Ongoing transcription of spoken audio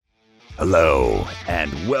Hello,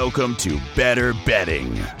 and welcome to Better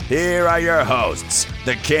Betting. Here are your hosts,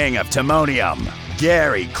 the king of Timonium,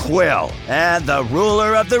 Gary Quill, and the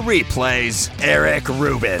ruler of the replays, Eric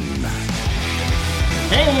Rubin.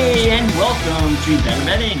 Hey, and welcome to Better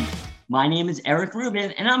Betting. My name is Eric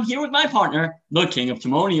Rubin, and I'm here with my partner, the king of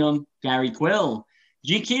Timonium, Gary Quill.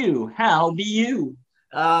 GQ, how be you?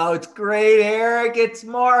 Oh, it's great, Eric. It's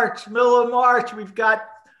March, middle of March. We've got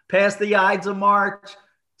past the Ides of March.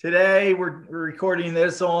 Today, we're recording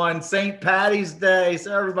this on St. Paddy's Day,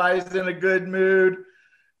 so everybody's in a good mood.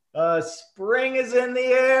 Spring is in the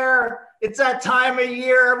air. It's that time of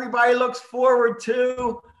year everybody looks forward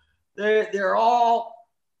to. They're all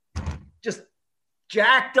just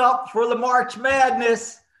jacked up for the March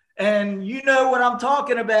Madness. And you know what I'm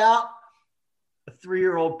talking about. A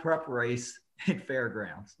 3-year-old prep race in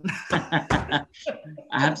Fairgrounds.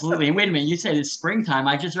 Absolutely. And wait a minute, you said it's springtime.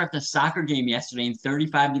 I just left a soccer game yesterday in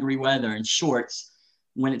 35-degree weather in shorts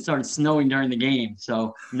when it started snowing during the game.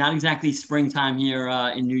 So not exactly springtime here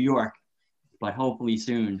in New York, but hopefully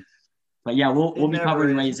soon. But yeah, we'll be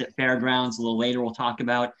covering races at Fairgrounds a little later. We'll talk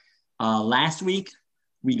about last week.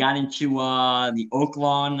 We got into the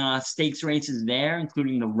Oaklawn stakes races there,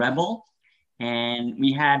 including the Rebel. And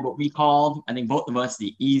we had what we called, I think both of us,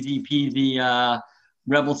 the easy peasy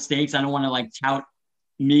Rebel Stakes. I don't want to tout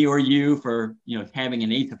me or you for having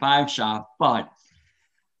an 8-5 shot, but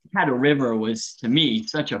Caddo River was, to me,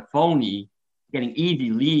 such a phony, getting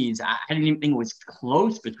easy leads. I didn't even think it was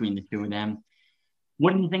close between the two of them.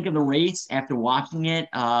 What did you think of the race after watching it?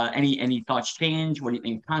 Any thoughts change? What do you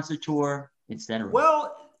think of Concert Tour, etc.?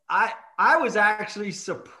 Well, I was actually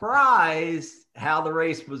surprised how the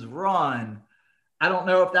race was run. I don't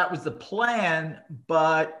know if that was the plan,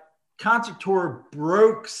 but Concert Tour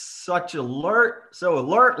broke so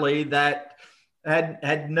alertly that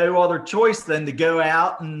had no other choice than to go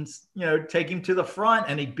out and take him to the front,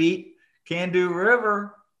 and he beat Can Do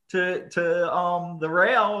River to the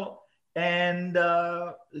rail, and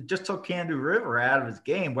it just took Can Do River out of his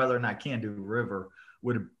game. Whether or not Can Do River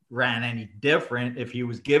would have ran any different if he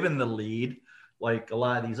was given the lead, like a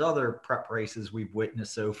lot of these other prep races we've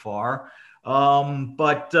witnessed so far. Hey,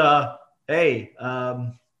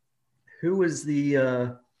 who was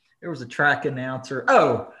there was a track announcer.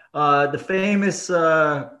 The famous,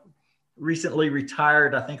 recently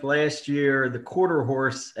retired, I think last year, the quarter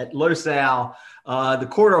horse at Los Al, the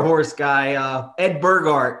quarter horse guy, Ed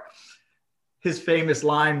Burgart. His famous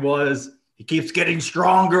line was, "He keeps getting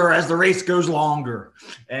stronger as the race goes longer."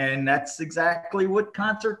 And that's exactly what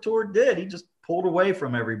Concert Tour did. He just pulled away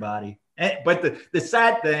from everybody. But the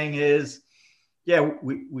sad thing is, yeah,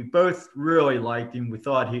 we both really liked him. We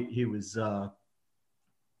thought he was,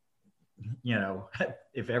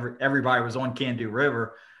 if everybody was on Can Do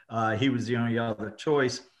River, he was the only other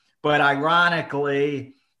choice. But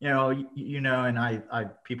ironically, and I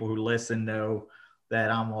people who listen know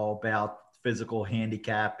that I'm all about physical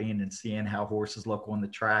handicapping and seeing how horses look on the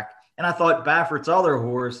track. And I thought Baffert's other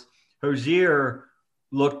horse, Hozier,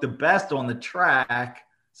 looked the best on the track.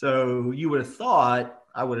 So you would have thought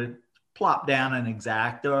I would have plopped down an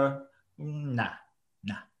exacta. Nah.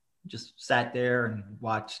 Just sat there and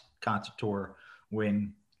watched Concert Tour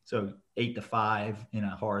win. So 8-5 in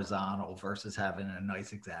a horizontal versus having a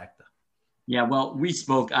nice exacta. Yeah, well, we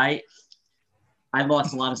spoke. I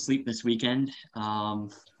lost a lot of sleep this weekend.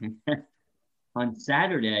 On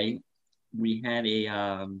Saturday, we had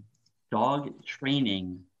a dog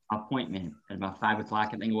training appointment at about 5 o'clock.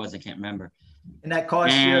 I think it was. I can't remember. And that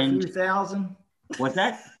cost you a few thousand? What's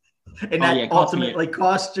that? And that ultimately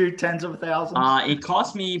cost you tens of thousands? It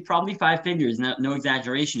cost me probably 5 figures. No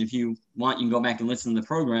exaggeration. If you want, you can go back and listen to the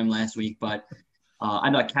program last week. But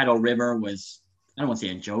I thought Caddo River was, I don't want to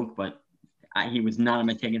say a joke, but he was not on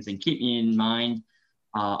my tickets. And keep me in mind.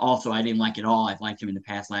 Also, I didn't like it all. I've liked him in the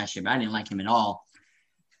past last year, but I didn't like him at all.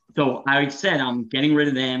 So I said I'm getting rid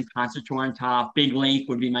of them. Concert Tour on top. Big Lake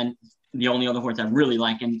would be the only other horse I really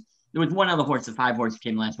like. And there was one other horse, the 5 horse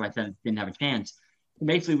came last where I said I didn't have a chance. It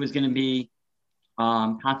basically was going to be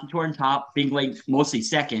Concert Tour on top, Big Lake mostly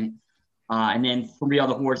second, and then 3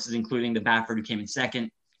 other horses, including the Baffert who came in second,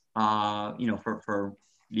 for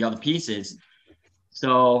the other pieces.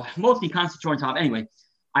 So mostly Concert Tour on top. Anyway,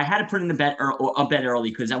 I had to put in a bet early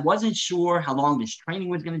because I wasn't sure how long this training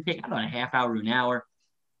was going to take. I thought a half hour to an hour.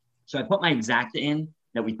 So I put my exacta in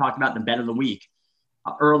that we talked about, the bet of the week,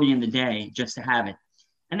 early in the day just to have it.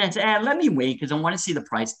 And then said, let me wait because I want to see the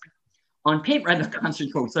price. On paper, the Concert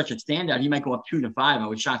Tour was such a standout. He might go up 2-5. I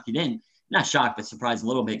was shocked he didn't. Not shocked, but surprised a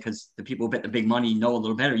little bit because the people who bet the big money know a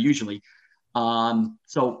little better usually.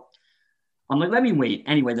 So I'm like, let me wait.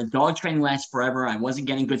 Anyway, the dog training lasts forever. I wasn't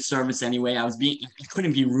getting good service anyway. I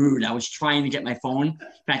couldn't be rude. I was trying to get my phone. In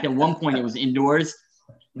fact, at one point it was indoors.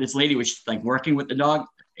 This lady was like working with the dog.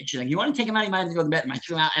 She's like, you want to take him out? You might have to go to bed. And I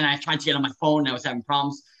threw him out and I tried to get on my phone and I was having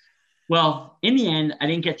problems. Well, in the end, I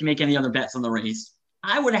didn't get to make any other bets on the race.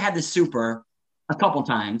 I would have had the super a couple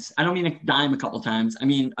times. I don't mean a dime a couple times. I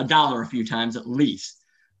mean $1 a few times at least.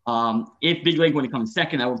 If Big Leg would have come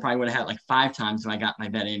second, I would have had like 5 times if I got my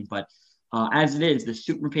bet in. But as it is, the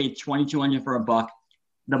super paid $2,200 for $1.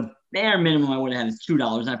 The bare minimum I would have had is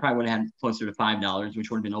 $2, and I probably would have had closer to $5, which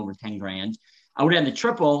would have been over 10 grand. I would have had the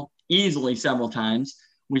triple easily several times,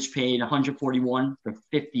 which paid 141 for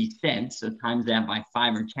 50 cents. So times that by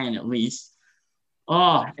 5 or 10 at least.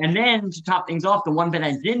 And then to top things off, the one bet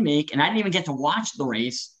I did make, and I didn't even get to watch the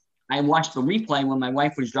race. I watched the replay when my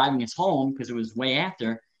wife was driving us home because it was way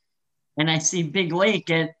after. And I see Big Lake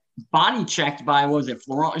get body checked by,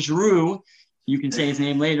 Florent Geroux. You can say his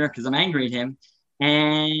name later because I'm angry at him.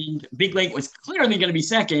 And Big Lake was clearly going to be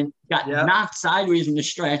second, got knocked sideways in the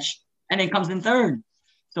stretch, and then comes in third.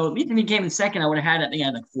 So at least if he came in second, I think I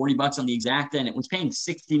had like $40 on the exacta, and it was paying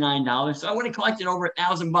 $69. So I would have collected over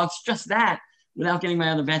 $1,000 just that without getting my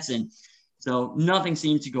other bets in. So nothing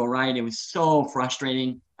seemed to go right. It was so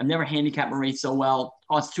frustrating. I've never handicapped a race so well.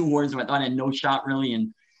 Tossed 2 horses where I thought I had no shot really,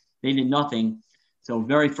 and they did nothing. So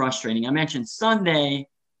very frustrating. I mentioned Sunday,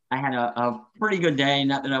 I had a pretty good day.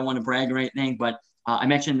 Not that I want to brag or anything, but I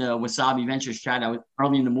mentioned the Wasabi Ventures chat. I was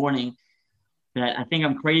early in the morning that I think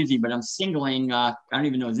I'm crazy, but I'm singling, I don't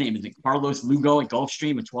even know his name. Is it Carlos Lugo at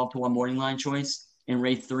Gulfstream, a 12-1 morning line choice in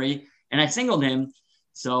race 3? And I singled him.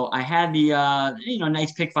 So I had the,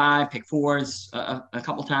 nice pick 5, pick 4s a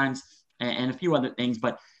couple times and a few other things.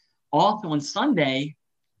 But also on Sunday,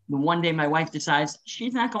 the one day my wife decides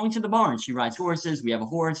she's not going to the barn. She rides horses. We have a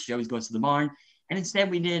horse. She always goes to the barn. And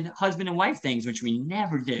instead we did husband and wife things, which we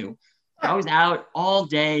never do. I was out all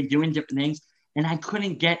day doing different things, and I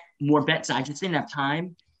couldn't get more bets. I just didn't have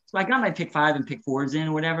time. So I got my pick 5 and pick 4s in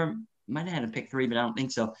or whatever. Might have had a pick 3, but I don't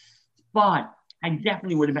think so. But I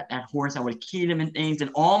definitely would have bet that horse. I would have keyed him and things,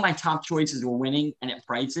 and all my top choices were winning and at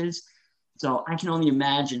prices. So I can only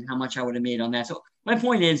imagine how much I would have made on that. So my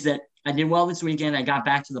point is that I did well this weekend. I got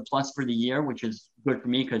back to the plus for the year, which is good for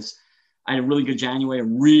me because I had a really good January, a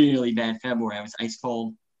really bad February. I was ice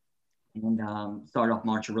cold and started off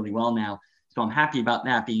March really well now. So I'm happy about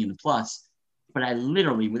that being in the plus. But I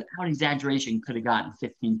literally, without exaggeration, could have gotten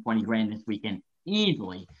 15, 20 grand this weekend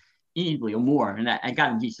easily or more. And I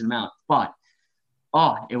got a decent amount. But,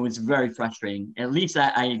 it was very frustrating. At least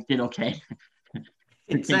I did okay.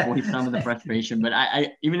 To take away some of the frustration. But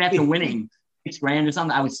I even after winning 6 grand or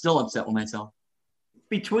something, I was still upset with myself.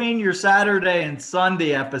 Between your Saturday and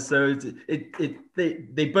Sunday episodes,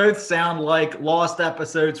 they both sound like lost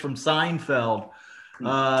episodes from Seinfeld.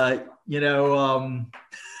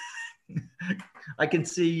 I can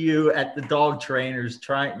see you at the dog trainers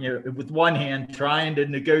trying, with one hand trying to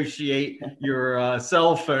negotiate your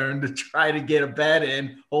cell phone to try to get a bet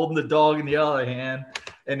in, holding the dog in the other hand,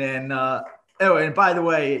 and then. And by the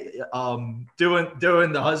way,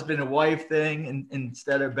 doing the husband and wife thing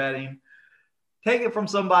instead of betting, take it from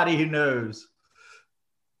somebody who knows.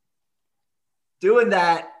 Doing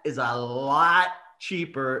that is a lot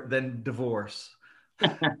cheaper than divorce.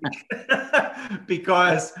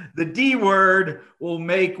 Because the D word will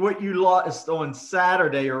make what you lost on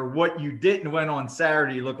Saturday or what you didn't win on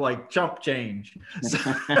Saturday look like chump change.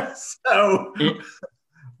 So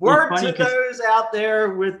word to those out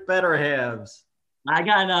there with better halves. I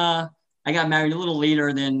got married a little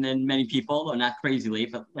later than many people, though not crazy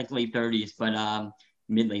late, but like late 30s, but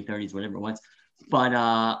mid-late 30s, whatever it was. But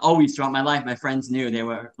always throughout my life, my friends knew. They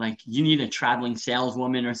were like, you need a traveling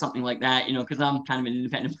saleswoman or something like that, because I'm kind of an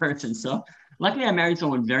independent person. So luckily I married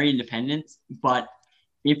someone very independent, but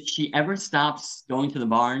if she ever stops going to the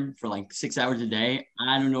barn for like 6 hours a day,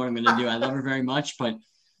 I don't know what I'm going to do. I love her very much, but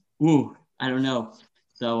I don't know.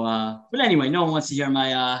 So, but anyway, no one wants to hear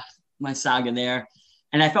my saga there.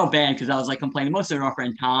 And I felt bad because I was like complaining mostly to our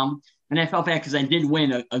friend Tom. And I felt bad because I did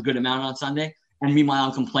win a good amount on Sunday. And meanwhile,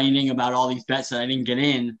 I'm complaining about all these bets that I didn't get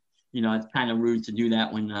in. It's kind of rude to do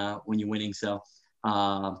that when you're winning. So,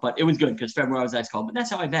 but it was good because February was ice cold. But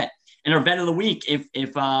that's how I bet. And our bet of the week,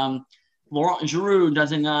 if Laurent Giroux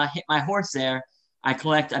doesn't hit my horse there, I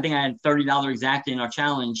think I had $30 exacta in our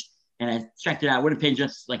challenge. And I checked it out. I would have paid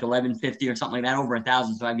just like $11.50 or something like that, over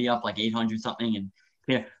 $1,000. So I'd be up like 800 something. And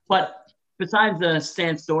yeah. But besides the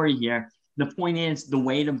sad story here, the point is the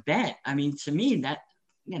way to bet. I mean, to me, that's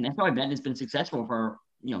how I bet has been successful for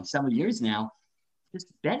several years now. Just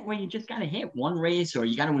bet where you just got to hit one race, or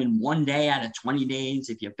you got to win one day out of 20 days.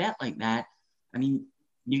 If you bet like that, I mean,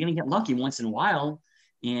 you're going to get lucky once in a while.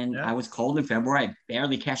 And I was cold in February. I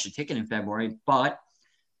barely cashed a ticket in February, but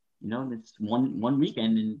it's one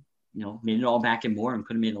weekend and, made it all back and more and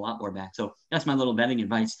could have made a lot more back. So that's my little betting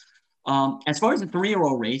advice. As far as the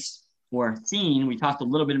 3-year-old race or scene, we talked a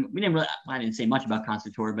little bit. I didn't say much about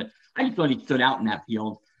Concertore, but I just thought he stood out in that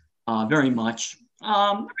field very much.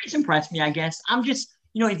 The race impressed me, I guess. I'm just,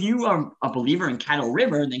 if you are a believer in Caddo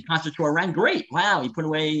River, then Concertore ran great. Wow, he put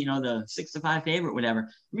away, the 6-5 favorite, whatever.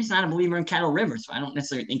 He's not a believer in Caddo River, so I don't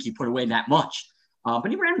necessarily think he put away that much. But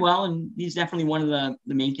he ran well, and he's definitely one of the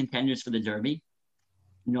main contenders for the Derby.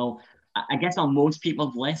 I guess on most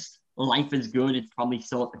people's list, Life is Good. It's probably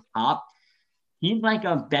still at the top. He's like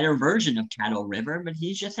a better version of Caddo River, but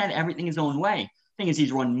he's just had everything his own way. Thing is,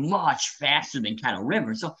 he's run much faster than Caddo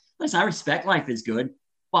River. So, listen, I respect Life is Good,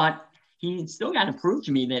 but he still got to prove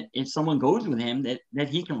to me that if someone goes with him, that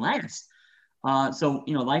he can last. So,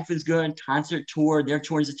 Life is Good, Concertore, they're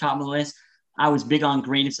towards the top of the list. I was big on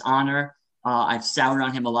Greatest Honor. I've soured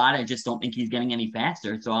on him a lot. I just don't think he's getting any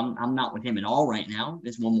faster. So I'm not with him at all right now.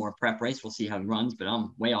 There's one more prep race. We'll see how he runs, but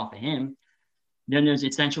I'm way off of him. Then there's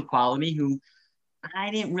Essential Quality, who I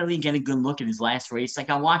didn't really get a good look at his last race. Like,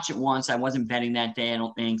 I watched it once. I wasn't betting that day, I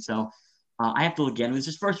don't think. So I have to look again. It was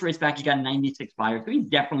his first race back. He got a 96 buyer. So he's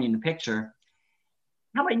definitely in the picture.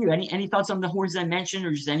 How about you? Any thoughts on the horses I mentioned,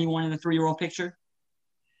 or just anyone in the 3-year-old picture?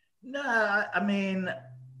 No, I mean,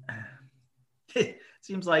 it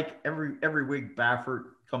seems like every week Baffert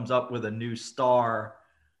comes up with a new star.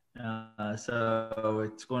 So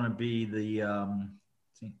it's going to be the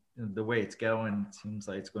way it's going. It seems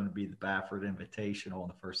like it's going to be the Baffert Invitational on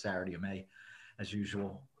the first Saturday of May, as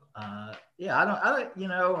usual. I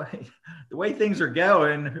don't, the way things are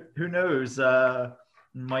going, who knows?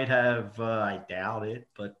 Might have, I doubt it,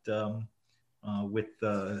 but with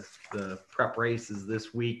the prep races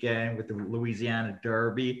this weekend, with the Louisiana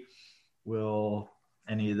Derby, will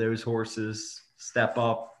any of those horses step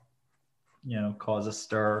up, cause a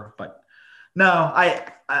stir? But no,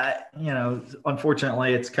 I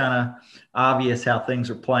unfortunately, it's kind of obvious how things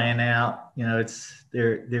are playing out. It's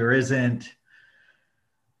there isn't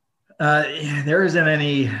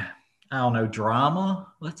any, I don't know, drama,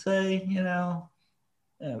 let's say,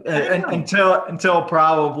 until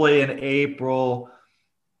probably in April.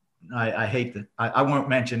 I hate that. I won't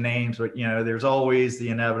mention names, but there's always the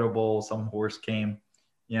inevitable. Some horse came,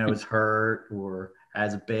 is hurt or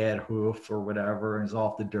has a bad hoof or whatever, and is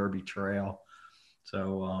off the Derby trail.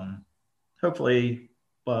 So hopefully,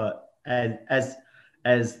 but as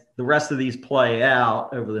the rest of these play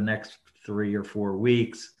out over the next 3 or 4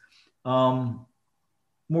 weeks, more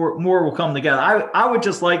will come together. I would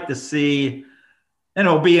just like to see, and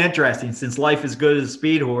it'll be interesting since Life is Good as a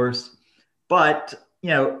speed horse, but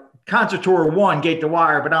Concertore won Gate to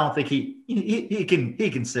Wire, but I don't think he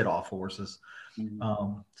can sit off horses.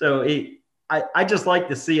 Mm-hmm. I just like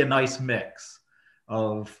to see a nice mix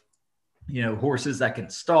of horses that can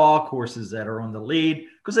stalk, horses that are on the lead,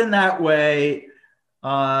 because in that way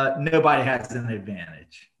nobody has an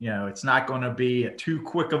advantage. It's not going to be too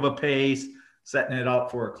quick of a pace, setting it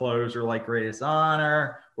up for a closer like Greatest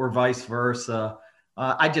Honor or vice versa.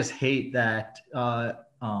 I just hate that.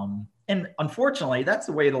 And unfortunately, that's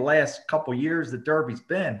the way the last couple years the Derby's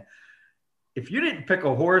been. If you didn't pick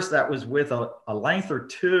a horse that was with a length or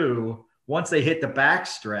two, once they hit the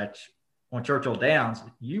backstretch on Churchill Downs,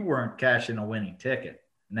 you weren't cashing a winning ticket.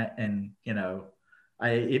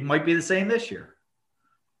 It might be the same this year.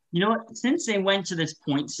 You know what? Since they went to this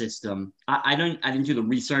point system, I didn't do the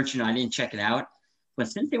research. I didn't check it out. But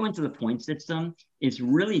since they went to the point system, it's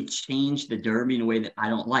really changed the Derby in a way that I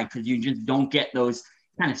don't like, because you just don't get those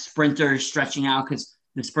kind of sprinters stretching out, because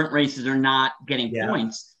the sprint races are not getting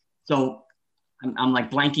points. So I'm like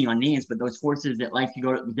blanking on names, but those horses that like to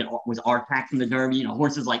go was Artax in the Derby,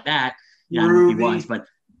 horses like that. Yeah, I don't know if he was, but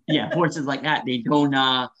yeah, horses like that, they don't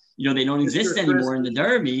they don't exist anymore in the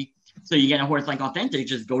Derby. So you get a horse like Authentic,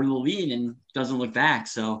 just go to the lead and doesn't look back.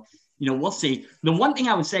 So we'll see. The one thing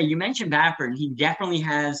I would say, you mentioned Baffert, and he definitely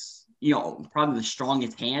has probably the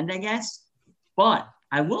strongest hand, I guess. But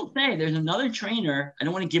I will say there's another trainer. I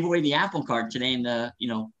don't want to give away the apple cart today in the,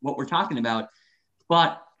 what we're talking about,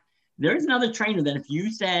 but there's another trainer that if you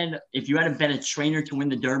had to bet a trainer to win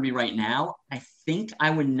the Derby right now, I think I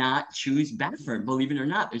would not choose Baffert. Believe it or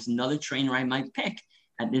not, there's another trainer I might pick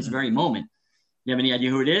at this very moment. You have any idea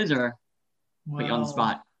who it is, or put you on the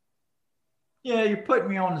spot? Yeah, you're putting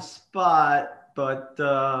me on the spot, but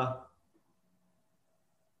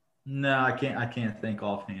no, I can't think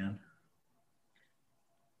offhand.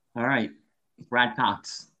 All right. Brad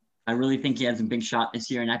Cox. I really think he has a big shot this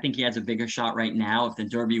year, and I think he has a bigger shot right now if the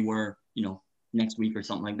Derby were, next week or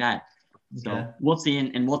something like that. So Okay. we'll see.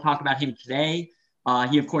 And we'll talk about him today.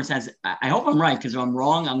 He, of course, has, I hope I'm right, because if I'm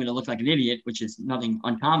wrong, I'm going to look like an idiot, which is nothing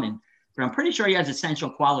uncommon. But I'm pretty sure he has Essential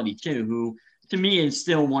Quality, too, who to me is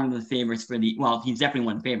still one of the favorites for the, well, he's definitely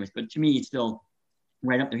one of the favorites, but to me, he's still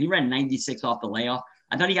right up there. He ran 96 off the layoff.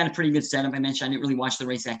 I thought he got a pretty good setup. I mentioned I didn't really watch the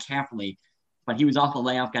race that carefully, but he was off the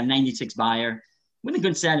layoff, got a 96 buyer with a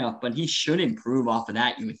good setup, but he should improve off of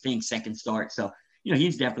that, you would think, second start. So,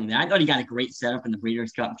 he's definitely there. I thought he got a great setup in the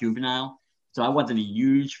Breeders' Cup Juvenile. So I wasn't a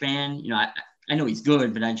huge fan. I know he's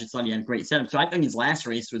good, but I just thought he had a great setup. So I think his last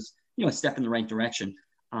race was, a step in the right direction.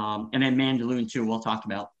 And then Mandaloun, too, we'll talk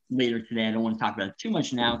about later today. I don't want to talk about it too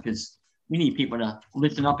much now because we need people to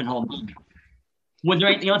listen up and hold on. Was there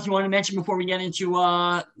anything else you want to mention before we get into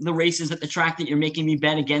the races at the track that you're making me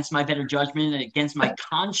bet against my better judgment and against my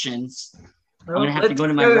conscience? I'm going to have to go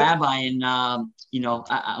to my rabbi and, I'm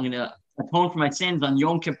going to atone for my sins on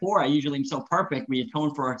Yom Kippur. I usually am so perfect. We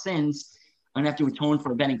atone for our sins. I'm going to have to atone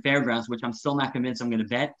for betting Fairgrounds, which I'm still not convinced I'm going to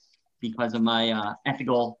bet because of my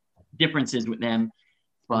ethical differences with them.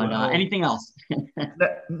 But anything else?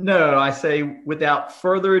 No, I say without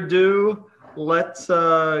further ado, let's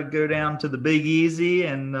go down to the Big Easy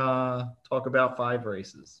and talk about 5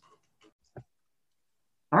 races.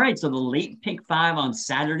 All right, so the late pick 5 on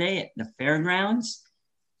Saturday at the Fairgrounds,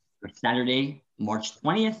 for Saturday, March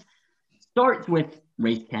 20th, starts with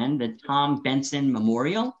race 10, the Tom Benson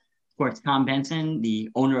Memorial. Of course, Tom Benson, the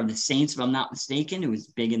owner of the Saints, if I'm not mistaken, who was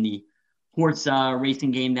big in the horse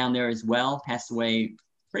racing game down there as well, passed away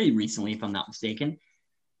pretty recently, if I'm not mistaken.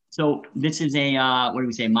 So this is a,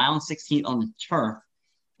 mile and 16 on the turf.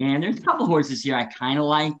 And there's a couple of horses here I kind of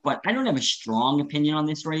like, but I don't have a strong opinion on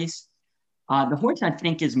this race. The horse I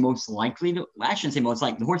think is most likely to, I shouldn't say most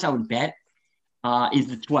likely, the horse I would bet is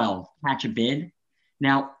the 12, Catch a Bid.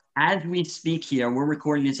 Now, as we speak here, we're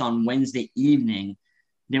recording this on Wednesday evening.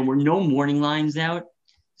 There were no morning lines out.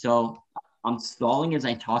 So I'm stalling as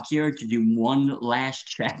I talk here to do one last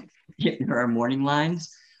check if there are morning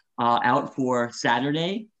lines out for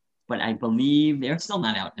Saturday. But I believe they're still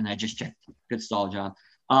not out, and I just checked. Good stall job.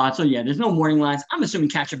 So, yeah, there's no morning lines. I'm assuming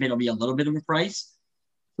Catch a Bid will be a little bit of a price.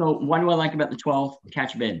 So what do I like about the 12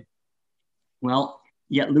 Catch a Bid? Well,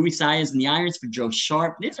 you got Louis Saez in the irons for Joe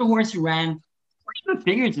Sharp. This is a horse who ran pretty good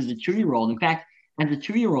figures as a 2-year-old. In fact, as a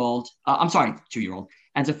 2-year-old,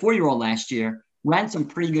 as a 4-year-old last year, ran some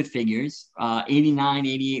pretty good figures, 89,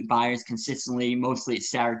 88 buyers consistently, mostly at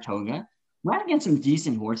Saratoga. Ran against some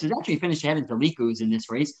decent horses. Actually finished ahead of Delikus in this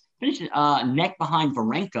race. Finished neck behind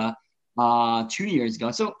Varenka 2 years ago.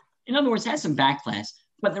 So, in other words, has some back class.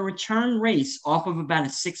 But the return race off of about a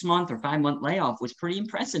 6-month or 5-month layoff was pretty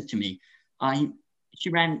impressive to me.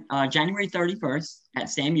 She ran January 31st at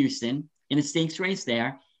Sam Houston in a stakes race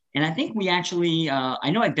there. And I think we actually,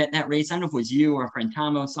 I know I bet that race. I don't know if it was you or a friend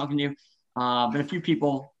Tom I was talking to, but a few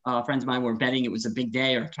people, friends of mine, were betting it was a big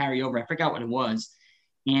day or a carryover. I forgot what it was.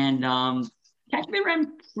 And Catch a Bid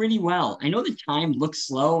ran pretty well. I know the time looks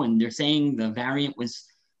slow, and they're saying the variant was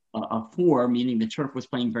a 4, meaning the turf was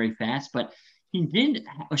playing very fast, but she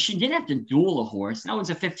did have to duel a horse. That was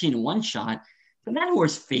a 15-1 shot, but that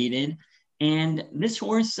horse faded, and this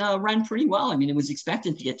horse ran pretty well. I mean, it was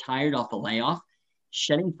expected to get tired off the layoff,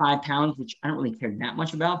 shedding 5 pounds, which I don't really care that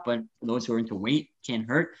much about, but for those who are into weight, can't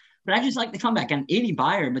hurt. But I just like the comeback. An 80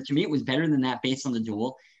 buyer, but to me, it was better than that based on the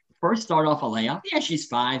duel. First start off a layoff. Yeah, she's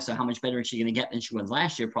 5, so how much better is she going to get than she was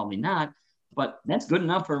last year? Probably not, but that's good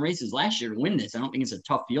enough for races last year to win this. I don't think it's a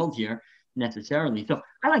tough field here necessarily. So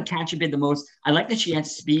I like Catch a Bid the most. I like that she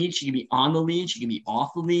has speed. She can be on the lead. She can be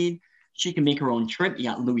off the lead. She can make her own trip. You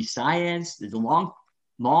got Louis Saez. There's a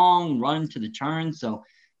long run to the turn. So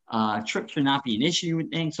trip should not be an issue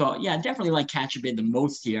with things. So yeah, definitely like Catch a Bid the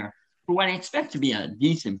most here for what I expect to be a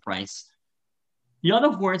decent price. The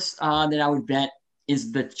other horse that I would bet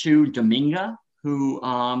is the 2 Dominga, who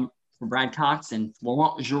for Brad Cox and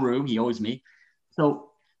Florent Giroux, he owes me.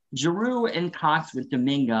 So Giroux and Cox with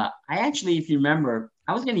Dominga. I actually, if you remember,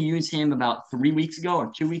 I was going to use him about 3 weeks ago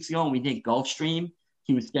or 2 weeks ago when we did Gulfstream.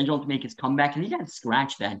 He was scheduled to make his comeback, and he got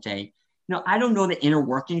scratched that day. I don't know the inner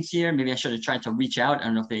workings here. Maybe I should have tried to reach out. I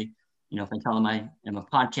don't know if they, if I tell them I am a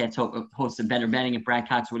podcast host of Better Betting, if Brad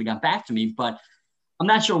Cox would have got back to me. But I'm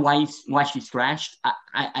not sure why she scratched.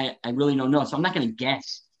 I really don't know. So I'm not going to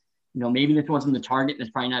guess. Maybe this wasn't the target. That's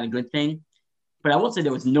probably not a good thing. But I will say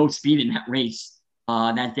there was no speed in that race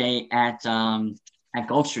that day at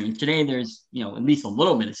Gulfstream. Today, there's, at least a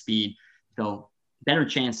little bit of speed. So better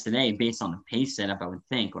chance today based on the pace setup, I would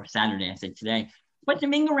think, or Saturday, I say today. But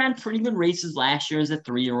Dominga ran pretty good races last year as a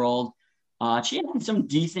 3-year-old. She had some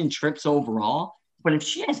decent trips overall. But if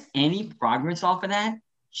she has any progress off of that,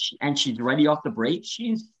 and she's ready off the break.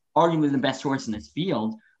 She's arguably the best horse in this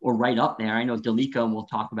field, or right up there. I know Delica we'll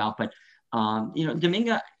talk about, but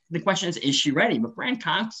Dominga, the question is she ready? But Brad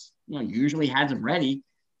Cox, usually has them ready.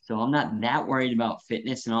 So I'm not that worried about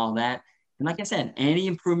fitness and all that. And like I said, any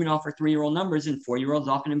improvement off her 3-year-old numbers, and 4-year-olds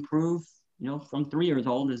often improve, from 3 years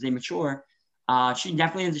old as they mature. She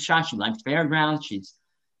definitely has a shot. She likes fairgrounds. She's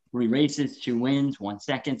 3 races, 2 wins, 1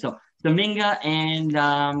 second. So Dominga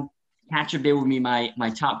and Catch a Bid would be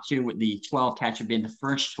my top 2, with the 12 Catch a Bid the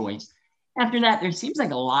first choice. After that, there seems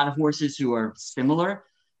like a lot of horses who are similar.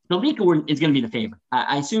 Delica is going to be the favorite.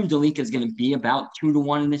 I assume Delica is going to be about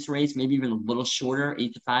 2-1 in this race, maybe even a little shorter,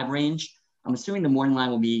 8-5 range. I'm assuming the morning line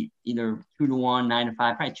will be either 2-1, 9-5,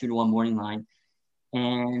 probably 2-1 morning line.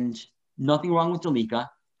 And nothing wrong with Delica.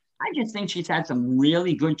 I just think she's had some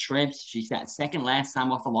really good trips. She sat second last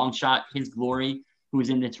time off a long shot, His Glory, who was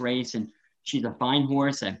in this race. And she's a fine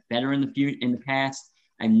horse. I've bet her in the past.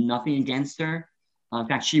 I have nothing against her. In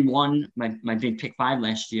fact, she won my big pick 5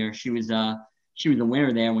 last year. She was a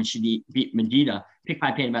winner there when she beat Medita. Pick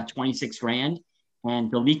 5 paid about 26 grand.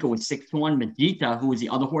 And Delica was 6-1. Medita, who was the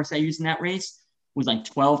other horse I used in that race, was like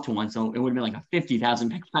 12-1. So it would have been like a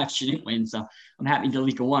 50,000 pick 5. She didn't win. So I'm happy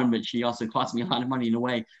Delica won, but she also cost me a lot of money in a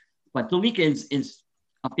way. But Delica is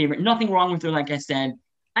a favorite. Nothing wrong with her, like I said.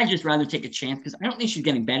 I just rather take a chance because I don't think she's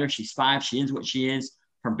getting better. She's 5. She is what she is.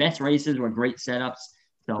 Her best races were great setups.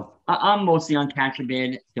 So I'm mostly on Catch a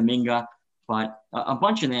Bid, Dominga, but a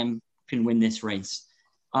bunch of them can win this race.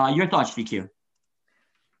 Your thoughts, VQ?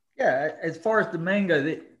 Yeah, as far as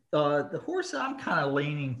Dominga, the horse I'm kind of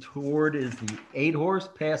leaning toward is the 8 horse,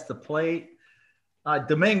 Past the Plate.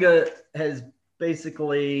 Dominga has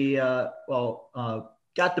basically, got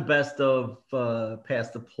the best of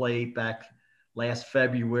Past the Plate back last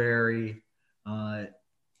February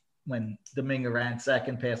when Dominga ran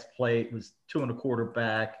second. Past the Plate was 2 1/4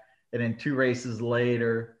 back, and then 2 races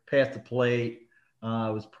later, Past the Plate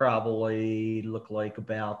was probably looked like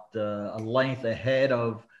about a length ahead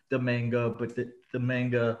of Dominga, but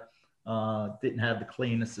Dominga didn't have the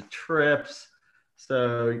cleanest of trips.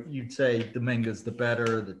 So you'd say Dominga's the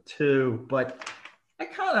better of the 2. But I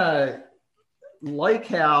kind of like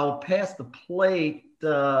how Past the Plate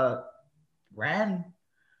ran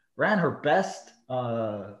her best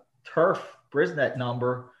turf Brisnet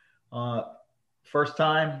number first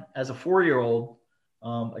time as a 4-year-old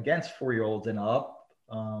against 4-year-olds and up,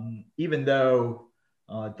 even though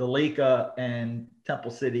Delica and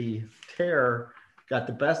Temple City Terror got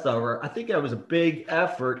the best of her. I think that was a big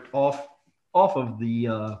effort off of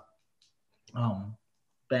the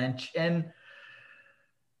bench. And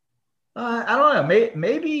I don't know,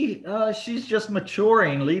 maybe she's just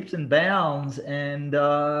maturing leaps and bounds, and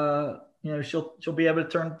she'll be able to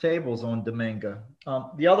turn the tables on Dominga.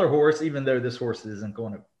 The other horse, even though this horse isn't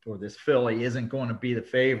going to, or this filly isn't going to be the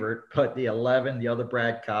favorite, but the 11, the other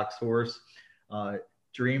Brad Cox horse,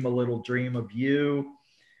 Dream a Little Dream of You.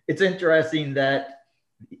 It's interesting that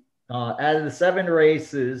out of the 7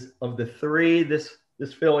 races of the 3 this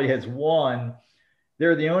filly has won,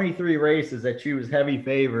 they're the only 3 races that she was heavy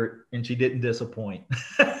favorite and she didn't disappoint.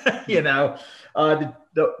 The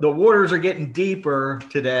waters are getting deeper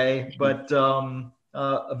today, but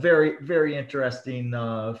a very, very interesting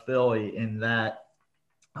filly in that.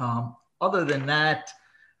 Other than that,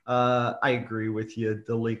 I agree with you.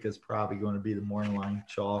 Delica is probably going to be the morning line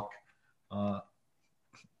chalk.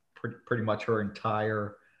 Pretty much her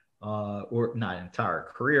entire, or not entire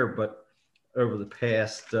career, but over the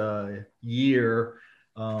past year,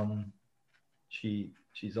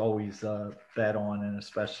 she's always bet on, and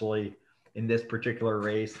especially in this particular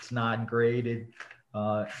race, it's not graded.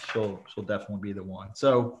 She'll definitely be the one.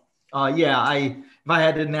 So if I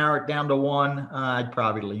had to narrow it down to one, I'd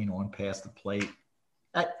probably lean on Past the Plate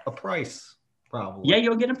at a price, probably. Yeah,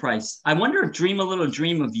 you'll get a price. I wonder if Dream a Little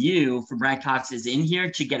Dream of You for Brad Cox is in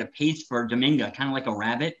here to get a pace for Dominga, kind of like a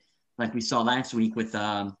rabbit, like we saw last week with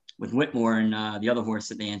Whitmore and the other horse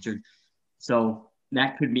that they entered. So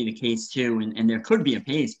that could be the case too, and there could be a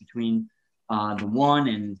pace between the 1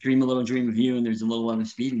 and Dream a Little Dream of You, and there's a little other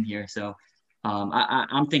speed in here. So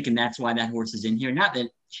I'm thinking that's why that horse is in here. Not that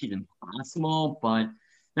she's impossible, but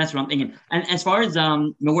that's what I'm thinking. And as far as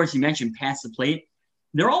the horse you mentioned, Past the Plate,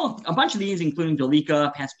 they're all, a bunch of these, including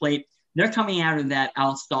Delica, Past Plate, they're coming out of that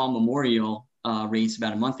Al Stahl Memorial race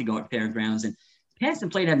about a month ago at Fairgrounds. And Past the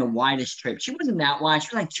Plate had the widest trip. She wasn't that wide. She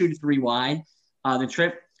was like 2 to 3 wide, the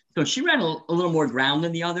trip. So she ran a little more ground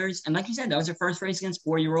than the others. And like you said, that was her first race against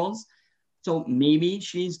 4-year-olds. So maybe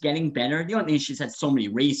she's getting better. The only thing is she's had so many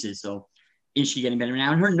races. So is she getting better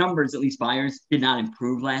now? And her numbers, at least buyers, did not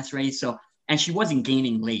improve last race. So, and she wasn't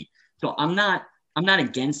gaining late. So I'm not I'm not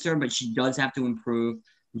against her, but she does have to improve.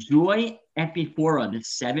 Joy Epifora, the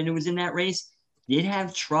 7 who was in that race, did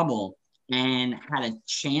have trouble and had a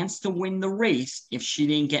chance to win the race if she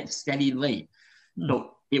didn't get steady late.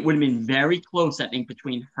 So it would have been very close, I think,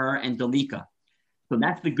 between her and Dalika. So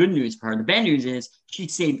that's the good news for her. The bad news is she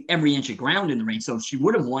saved every inch of ground in the race. So if she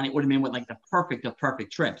would have won, it would have been with like the perfect of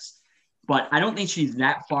perfect trips. But I don't think she's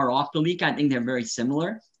that far off Dalika. I think they're very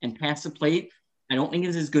similar. And past the plate, I don't think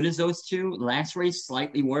it's as good as those two. Last race,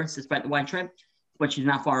 slightly worse despite the wide trip, but she's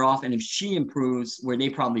not far off. And if she improves, where they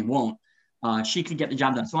probably won't, she could get the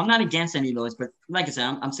job done. So I'm not against any of those. But like I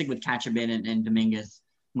said, I'm sticking with Katchabin and Dominguez,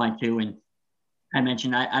 my two. And I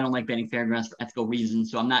mentioned I don't like betting Fairgrounds for ethical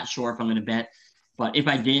reasons, so I'm not sure if I'm going to bet. But if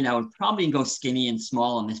I did, I would probably go skinny and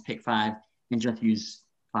small on this pick 5 and just use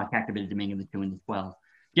Katchabin, Dominguez, the 2 and the 12.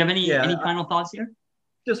 Do you have any final thoughts here?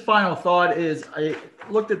 Just final thought is I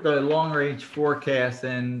looked at the long range forecast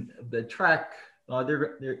and the track.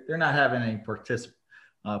 They're not having any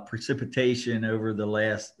precipitation over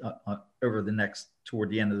the next toward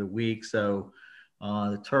the end of the week, so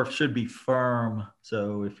the turf should be firm.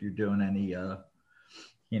 So if you're doing any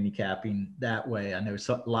handicapping that way, I know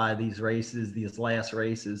a lot of these last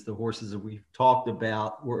races, the horses that we've talked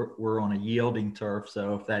about were on a yielding turf.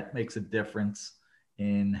 So if that makes a difference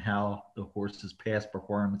in how the horses' past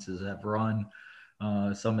performances have run,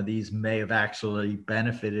 some of these may have actually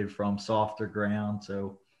benefited from softer ground.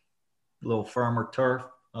 So a little firmer turf,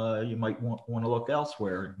 you might want to look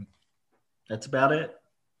elsewhere. That's about it.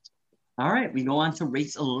 All right, we go on to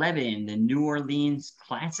race 11, the New Orleans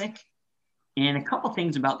Classic. And a couple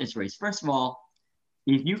things about this race. First of all,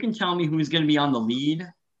 if you can tell me who's going to be on the lead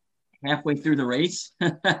halfway through the race,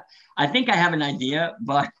 I think I have an idea.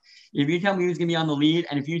 But if you tell me who's going to be on the lead,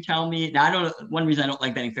 and if you tell me, now one reason I don't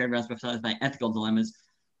like betting Fairgrounds besides my ethical dilemmas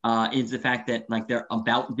is the fact that like they're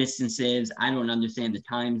about distances. I don't understand the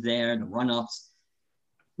times there, the run-ups.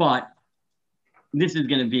 But this is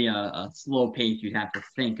going to be a slow pace, you'd have to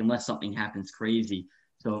think, unless something happens crazy.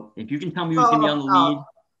 So if you can tell me who's going to be on the lead.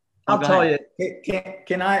 I'll tell you.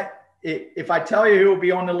 Can I? If I tell you who will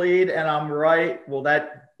be on the lead and I'm right,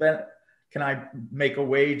 can I make a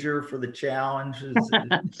wager for the challenge?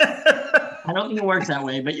 I don't think it works that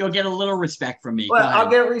way, but you'll get a little respect from me. Well, I'll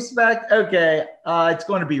get respect. Okay, it's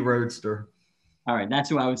going to be Roadster. All right, that's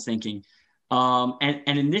who I was thinking. And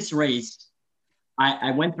in this race,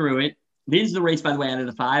 I went through it. This is the race, by the way, out of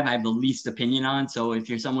the 5 I have the least opinion on. So if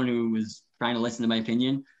you're someone who was trying to listen to my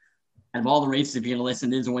opinion, out of all the races, if you're going to listen,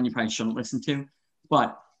 this is the one you probably shouldn't listen to.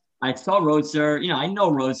 But I saw Roadster. I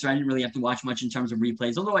know Roadster. I didn't really have to watch much in terms of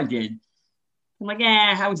replays, although I did. I'm like,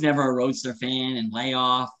 I was never a Roadster fan, and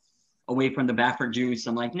Layoff away from the Baffert juice.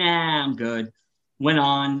 I'm like, nah, I'm good. Went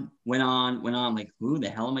on. Like, who the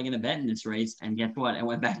hell am I going to bet in this race? And guess what? I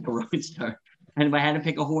went back to Roadster. And if I had to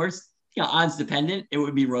pick a horse, odds dependent, it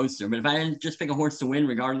would be Roadster. But if I had to just pick a horse to win,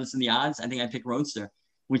 regardless of the odds, I think I'd pick Roadster,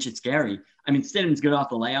 which is scary. I mean, Stidham's good off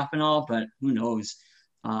the layoff and all, but who knows?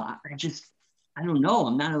 I don't know.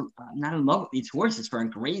 I'm not in love with these horses for a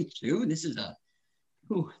grade 2. This is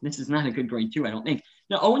not a good grade 2, I don't think.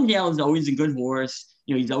 Now, Owendale is always a good horse.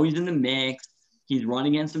 He's always in the mix. He's run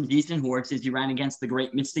against some decent horses. He ran against the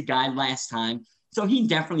great Mystic Guide last time. So he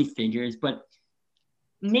definitely figures, but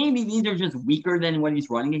maybe these are just weaker than what he's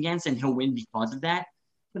running against, and he'll win because of that.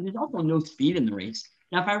 But there's also no speed in the race.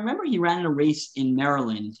 Now, if I remember, he ran in a race in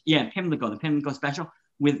Maryland. Yeah, Pimlico, the Pimlico Special,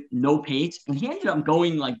 with no pace. And he ended up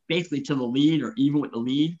going like basically to the lead or even with the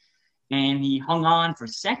lead. And he hung on for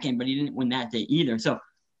second, but he didn't win that day either. So,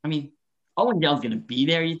 I mean, Owendale's going to be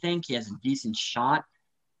there, you think? He has a decent shot.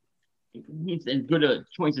 He's as good a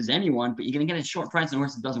choice as anyone, but you're going to get a short price and a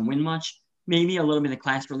horse that doesn't win much. Maybe a little bit of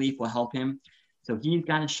class relief will help him. So he's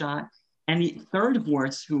got a shot. And the third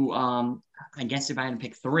horse who, I guess if I had to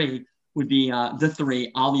pick 3, would be the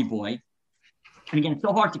 3, Ollie Boy. And again, it's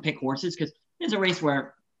so hard to pick horses because there's a race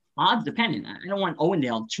where odds dependent. I don't want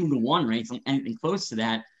Owendale 2-1 race, anything close to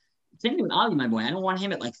that. Same thing with Ollie, my boy. I don't want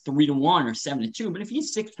him at like 3-1 or 7-2. But if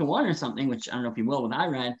he's 6-1 or something, which I don't know if he will with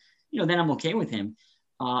IRAD, then I'm okay with him.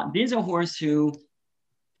 There's a horse who,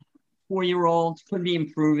 4-year-old, could be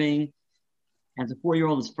improving. As a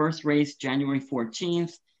 4-year-old, his first race, January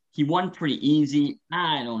 14th. He won pretty easy.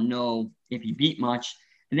 I don't know if he beat much.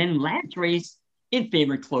 And then last race, it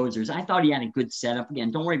favored closers. I thought he had a good setup.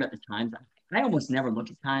 Again, don't worry about the times. I almost never look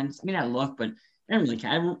at times. I mean, I look, but I don't really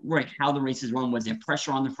care. I don't worry how the races run. Was there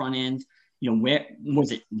pressure on the front end? Where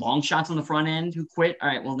was it long shots on the front end who quit? All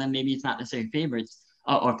right, well, then maybe it's not necessarily favorites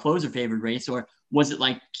or closer favored race. Or was it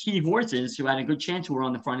like key horses who had a good chance who were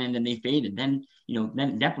on the front end and they faded? Then, then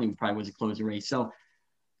it definitely probably was a closer race. So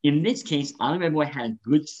in this case, Ollie Boy had a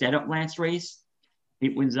good setup last race.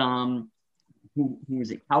 It was who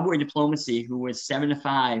was it? Cowboy Diplomacy, who was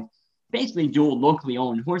 7-5, basically dual locally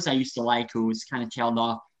owned horse I used to like, who was kind of tailed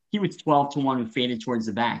off. He was 12-1 and faded towards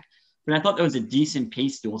the back. But I thought that was a decent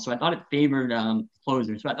pace duel, so I thought it favored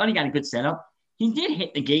Closer. So I thought he got a good setup. He did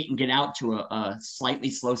hit the gate and get out to a slightly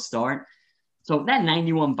slow start. So that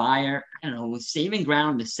 91 buyer, I don't know, was saving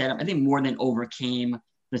ground to set up. I think more than overcame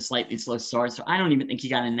the slightly slow start. So I don't even think he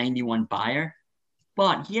got a 91 buyer,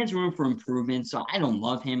 but he has room for improvement. So I don't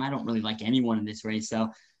love him. I don't really like anyone in this race.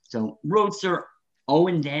 So Roadster,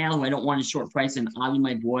 Owen Dale, who I don't want a short price, and Ali,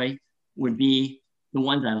 my boy, would be the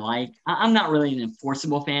ones I like. I'm not really an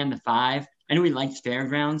enforceable fan, the 5. I know he likes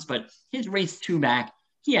Fairgrounds, but his race 2 back,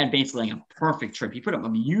 he had basically like a perfect trip. He put up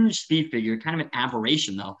a huge speed figure, kind of an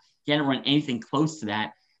aberration though. He hadn't run anything close to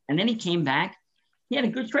that. And then he came back. He had a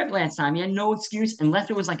good trip last time. He had no excuse unless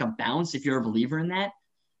it was like a bounce, if you're a believer in that.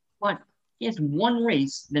 But he has one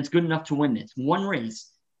race that's good enough to win this. One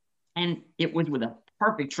race. And it was with a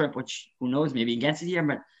perfect trip, which who knows, maybe he gets it here,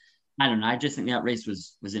 but I don't know. I just think that race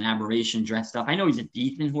was an aberration dressed up. I know he's a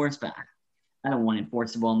decent horse, but I don't want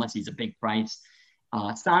enforceable unless he's a big price.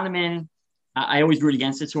 Sonneman, I always root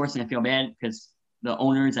against this horse, and I feel bad because the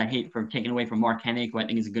owners I hate for taking away from Mark Hennig, who I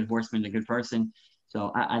think is a good horseman, a good person.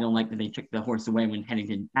 So I don't like that they took the horse away when Hennig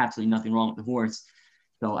did absolutely nothing wrong with the horse.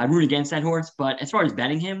 So I root against that horse. But as far as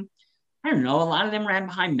betting him, I don't know. A lot of them ran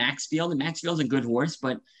behind Maxfield, and Maxfield's a good horse,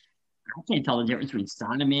 but I can't tell the difference between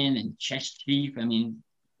Sonneman and Chess Chief. I mean,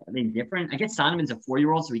 are they different? I guess Sonneman's a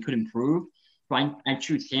 4-year-old, so he could improve. So I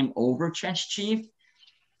choose him over Chess Chief.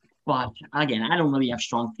 But again, I don't really have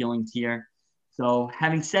strong feelings here. So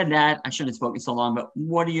having said that, I shouldn't have spoken so long, but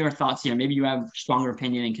what are your thoughts here? Maybe you have a stronger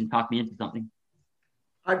opinion and can talk me into something.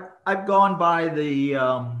 I've gone by the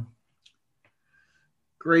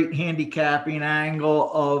great handicapping angle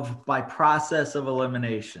of by process of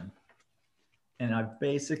elimination. And I've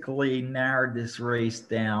basically narrowed this race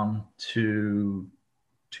down to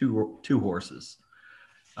two horses.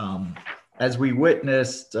 As we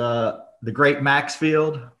witnessed, the great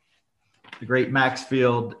Maxfield,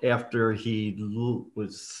 after he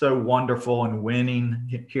was so wonderful in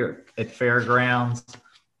winning here at Fairgrounds,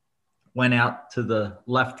 went out to the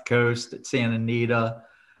left coast at Santa Anita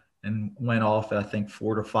and went off, I think,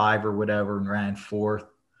 4-5 or whatever, and ran 4th.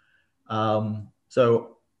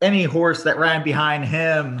 So any horse that ran behind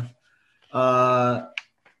him, I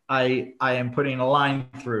am putting a line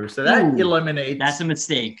through. So that eliminates. That's a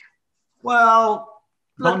mistake. Well,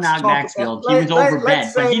 don't knock Maxfield. He was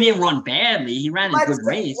overbet, but he didn't run badly. He ran a good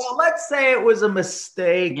race. Well, let's say it was a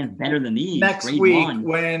mistake. Again, better than these. Next week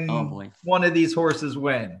when one of these horses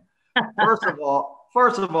win. First of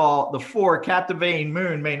all, the 4 Captivating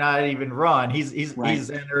Moon may not even run. He's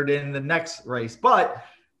entered in the next race, but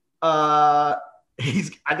I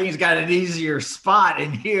think he's got an easier spot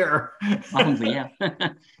in here. Probably, yeah.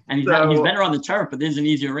 And he's better on the turf, but there's an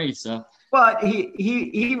easier race. So, but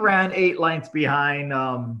he ran 8 lengths behind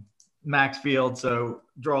Maxfield, so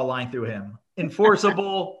draw a line through him.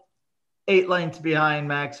 Enforceable, 8 lengths behind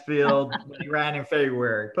Maxfield when he ran in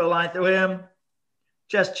February. Put a line through him.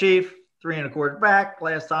 Chess Chief, 3 1/4 back,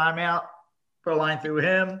 last time out. Put a line through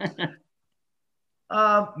him.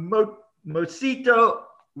 Mosito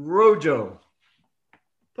Rojo.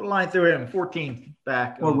 Put a line through him, 14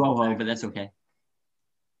 back. Or Rojo, but that's okay.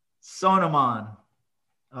 Sonneman,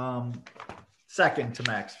 second to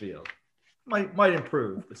Maxfield. Might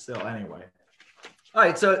improve, but still, anyway. All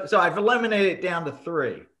right, so I've eliminated it down to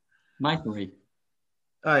 3. My 3.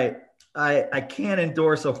 All right, I can't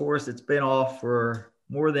endorse a horse that's been off for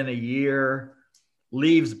more than a year,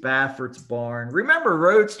 leaves Baffert's barn. Remember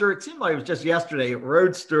Roadster? It seemed like it was just yesterday.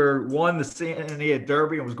 Roadster won the Santa Anita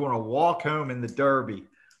Derby and was going to walk home in the Derby.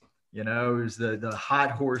 You know, it was the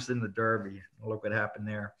hot horse in the Derby. Look what happened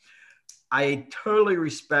there. I totally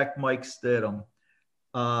respect Mike Stidham.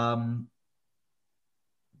 The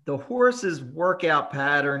horse's workout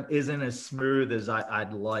pattern isn't as smooth as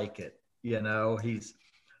I'd like it. You know, he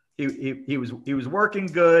was working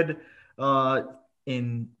good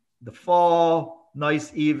in the fall,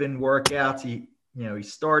 nice even workouts. He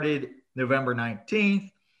started November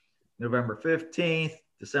 19th, November 15th,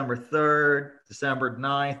 December 3rd, December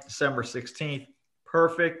 9th, December 16th.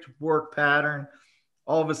 Perfect work pattern.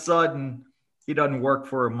 All of a sudden, he doesn't work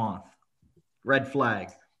for a month. Red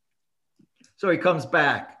flag. So he comes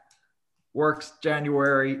back, works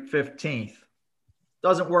January 15th.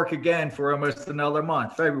 Doesn't work again for almost another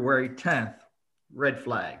month, February 10th. Red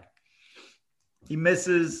flag. He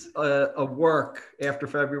misses a work after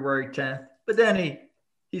February 10th, but then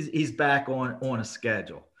he's back on a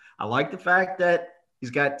schedule. I like the fact that he's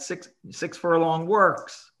got six furlong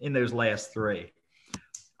works in those last 3.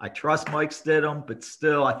 I trust Mike Stidham, but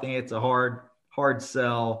still, I think it's a hard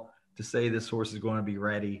sell to say this horse is going to be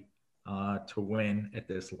ready to win at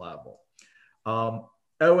this level.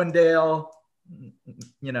 Owendale,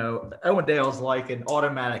 Owendale's like an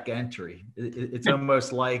automatic entry. It's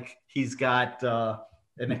almost like he's got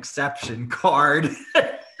an exception card.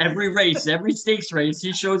 Every race, every stakes race,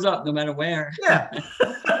 he shows up no matter where. Yeah.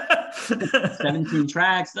 17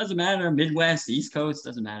 tracks, doesn't matter. Midwest, East Coast,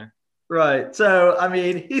 doesn't matter. Right. So, I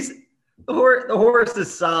mean, the horse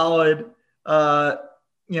is solid.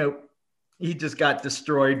 He just got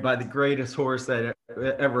destroyed by the greatest horse that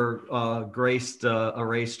ever graced a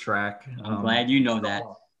racetrack. I'm glad you know that.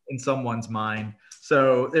 In someone's mind.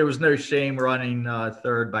 So there was no shame running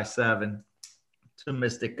third by 7 to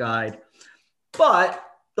Mystic Guide. But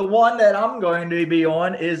the one that I'm going to be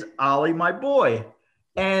on is Ollie, my boy.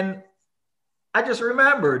 And I just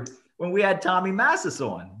remembered when we had Tommy Massis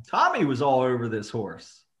on. Tommy was all over this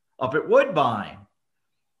horse up at Woodbine.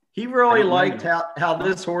 He really liked how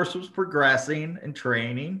this horse was progressing and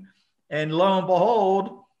training. And lo and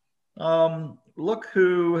behold, look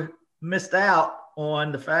who missed out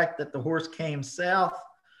on the fact that the horse came south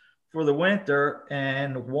for the winter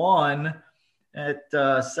and won at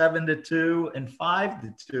 7-2 and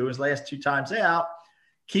 5-2 his last 2 times out.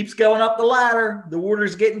 Keeps going up the ladder. The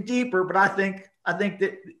water's getting deeper, but I think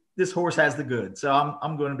that this horse has the goods. So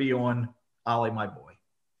I'm going to be on Ollie, my boy.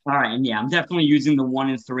 All right, and yeah, I'm definitely using the 1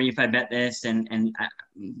 and 3 if I bet this, and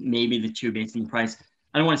maybe the 2 based on the price.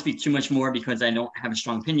 I don't want to speak too much more because I don't have a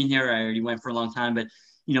strong opinion here. I already went for a long time, but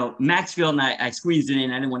Maxfield, and I squeezed it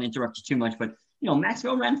in. I didn't want to interrupt you too much, but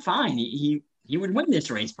Maxfield ran fine. He would win this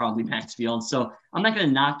race probably, Maxfield. So I'm not going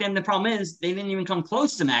to knock them. The problem is they didn't even come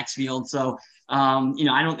close to Maxfield. So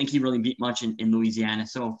I don't think he really beat much in Louisiana.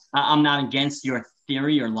 So I'm not against your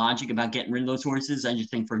theory or logic about getting rid of those horses. I just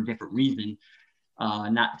think for a different reason.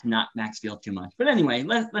 Not to knock Maxfield too much. But anyway,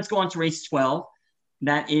 let's go on to race 12.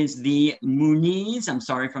 That is the Muniz. I'm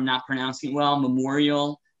sorry if I'm not pronouncing it well.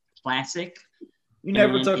 Memorial Classic. You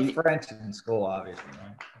never took French in school, obviously,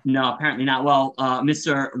 right? No, apparently not. Well,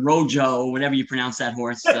 Mr. Rojo, whatever you pronounce that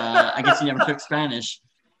horse, I guess he never took Spanish.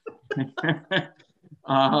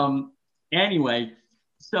 Anyway,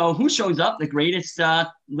 so who shows up? The greatest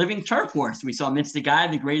living turf horse. We saw Mystic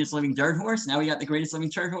Guide, the greatest living dirt horse. Now we got the greatest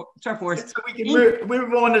living turf horse. So we can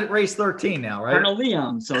move on to race 13 now, right? Colonel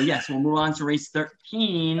Liam. So yes, we'll move on to race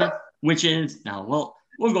 13, which is now we'll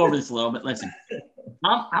go over this a little bit. Listen,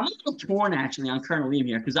 I'm a little torn actually on Colonel Liam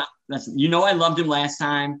here because I loved him last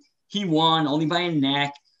time. He won only by a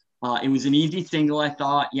neck. It was an easy single, I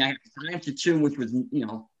thought. Yeah, 5-2, which was in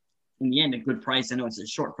the end a good price. I know it's a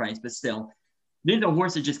short price, but still. This is a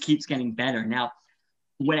horse that just keeps getting better. Now,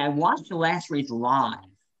 when I watched the last race live,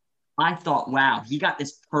 I thought, wow, he got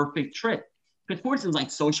this perfect trip. Because horses like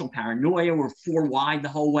Social Paranoia were 4 wide the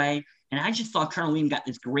whole way. And I just thought Colonel Liam got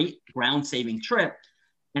this great ground-saving trip.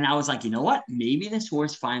 And I was like, you know what? Maybe this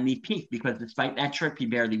horse finally peaked because despite that trip, he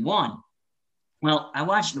barely won. Well, I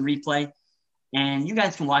watched the replay, and you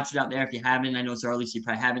guys can watch it out there if you haven't. I know it's early, so you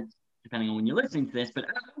probably haven't, depending on when you're listening to this. But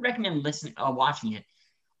I recommend watching it.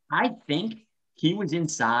 I think he was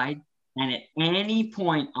inside, and at any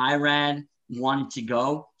point Irad wanted to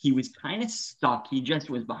go, he was kind of stuck. He just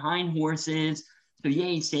was behind horses. So, yeah,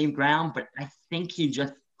 he saved ground, but I think he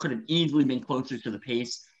just could have easily been closer to the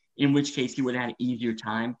pace, in which case he would have had an easier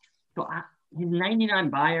time. So his 99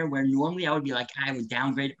 buyer, where normally I would be like, I would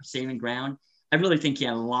downgrade it for saving ground, I really think he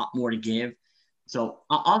had a lot more to give. So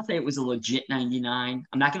I'll say it was a legit 99.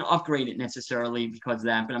 I'm not going to upgrade it necessarily because of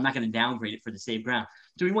that, but I'm not going to downgrade it for the save ground.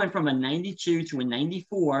 So we went from a 92 to a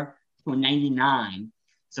 94 to a 99.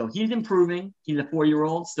 So he's improving. He's a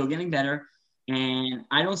 4-year-old, still getting better. And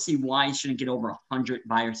I don't see why he shouldn't get over 100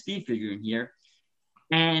 buyer speed figure in here.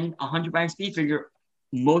 And 100 buyer speed figure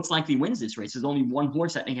most likely wins this race. There's only one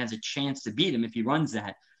horse I think has a chance to beat him if he runs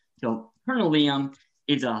that. So Colonel Liam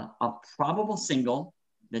is a probable single.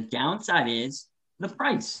 The downside is the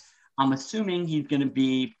price. I'm assuming he's going to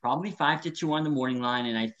be probably 5-2 on the morning line,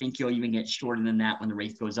 and I think he'll even get shorter than that when the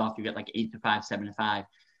race goes off. You get like 8-5, 7-5.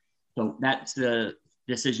 So that's the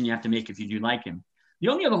decision you have to make if you do like him. The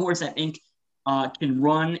only other horse I think can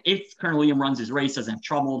run, if Colonel Liam runs his race, doesn't have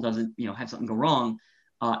trouble, doesn't have something go wrong,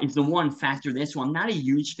 is the one Factor This, who I'm not a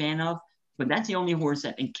huge fan of, but that's the only horse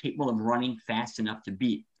I think capable of running fast enough to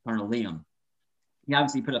beat Colonel Liam. He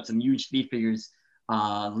obviously put up some huge speed figures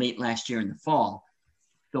late last year in the fall.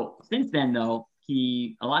 So since then, though,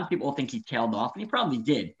 a lot of people think he tailed off, and he probably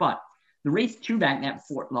did. But the race 2 back at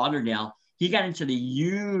Fort Lauderdale, he got into the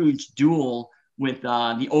huge duel with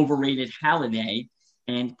the overrated Halliday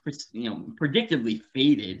and predictably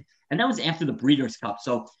faded. And that was after the Breeders' Cup.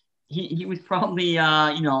 So he was probably,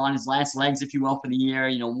 on his last legs, if you will, for the year,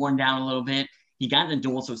 worn down a little bit. He got in the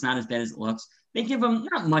duel, so it's not as bad as it looks. They give him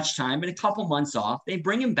not much time, but a couple months off. They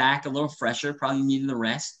bring him back a little fresher, probably needed the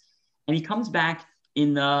rest. And he comes back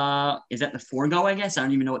in is that the Forego, I guess? I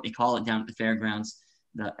don't even know what they call it down at the fairgrounds.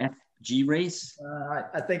 The FG race?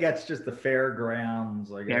 I think that's just the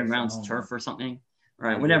fairgrounds. I guess. Fairgrounds turf or something. All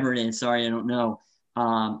right, whatever it is. Sorry, I don't know.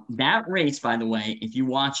 That race, by the way, if you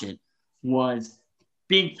watch it, was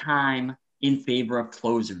big time in favor of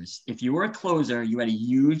closers. If you were a closer, you had a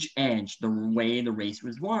huge edge the way the race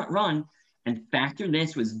was run. And Factor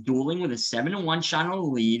This was dueling with a 7-1 shot on the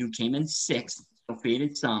lead, who came in 6th, so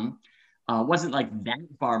faded some. Wasn't like that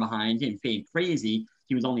far behind, didn't fade crazy.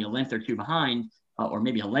 He was only a length or two behind, or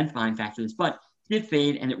maybe a length behind Factor This, but did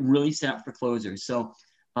fade, and it really set up for closers. So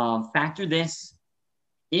Factor This,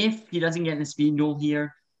 if he doesn't get in a speed duel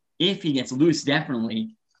here, if he gets loose,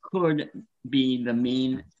 definitely could be the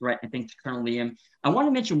main threat, I think, to Colonel Liam. I want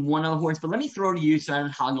to mention one other horse, but let me throw to you so I don't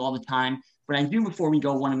hog all the time. But I do, before we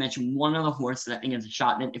go, want to mention one other horse that I think is a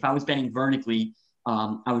shot that if I was betting vertically,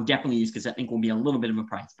 I would definitely use, because I think will be a little bit of a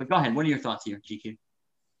price. But go ahead. What are your thoughts here, GQ?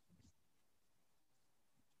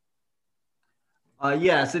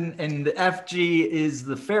 Yes, and the FG is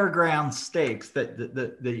the Fairground Stakes, that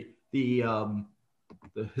the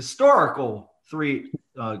historical Grade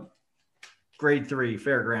 3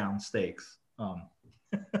 Fairground Stakes.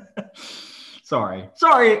 Sorry.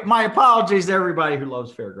 My apologies to everybody who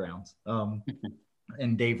loves fairgrounds.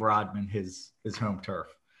 And Dave Rodman, his home turf.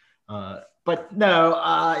 But no,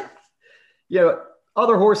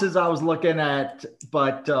 other horses I was looking at,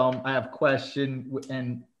 but I have a question.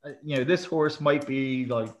 And, this horse might be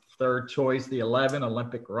like third choice, the 11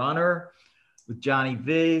 Olympic Runner with Johnny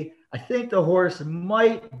V. I think the horse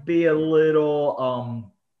might be a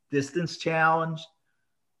little distance challenged.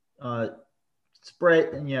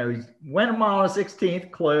 Spread, he went a mile and 16th,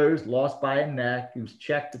 closed, lost by a neck. He was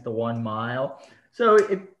checked at the 1 mile. So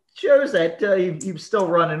it shows that he was still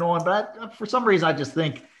running on. But for some reason, I just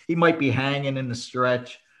think he might be hanging in the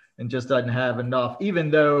stretch and just doesn't have enough. Even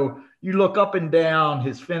though you look up and down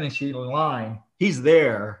his finishing line, he's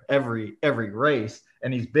there every race.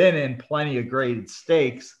 And he's been in plenty of graded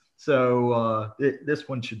stakes. So this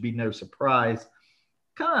one should be no surprise.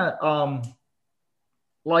 Kind of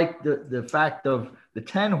like the fact of the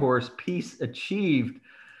 10 horse Peace Achieved.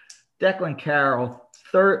 Declan Carroll,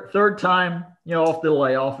 third time, off the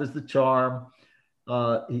layoff is the charm.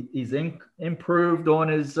 He's improved on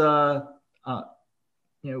his,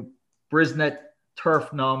 Brisnet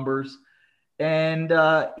turf numbers. And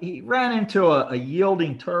he ran into a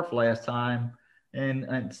yielding turf last time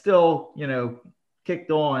and still,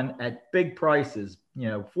 kicked on at big prices,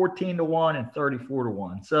 14-1 and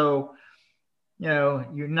 34-1. So,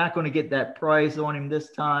 you're not going to get that price on him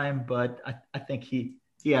this time, but I think he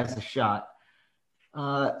has a shot.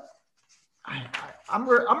 I'm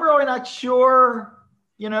really not sure,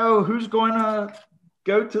 who's going to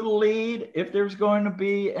go to the lead. If there's going to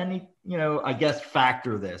be any, I guess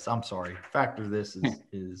Factor This. I'm sorry, Factor This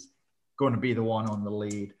is going to be the one on the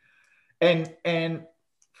lead, and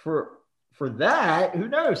for that, who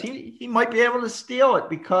knows? He might be able to steal it,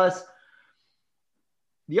 because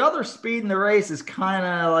the other speed in the race is kind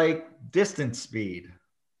of like distance speed,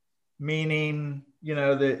 meaning,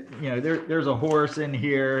 there's a horse in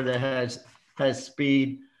here that has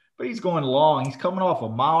speed, but he's going long. He's coming off a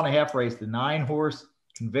 1.5 mile race, the 9-horse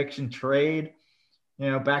Conviction Trade.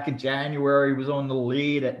 Back in January, he was on the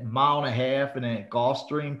lead at 1.5 mile and then at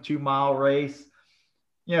Gulfstream 2 mile race.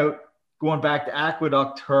 Going back to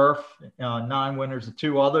Aqueduct Turf, 9 winners and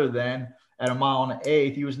 2 other than. At 1 1/8 miles,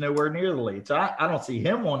 he was nowhere near the lead. So I don't see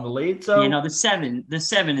him on the lead. So the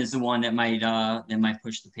seven is the one that might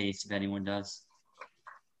push the pace if anyone does.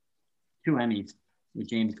 2 Emmys with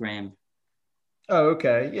James Graham. Oh,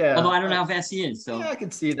 okay, yeah. Although I don't know how fast he is. So yeah, I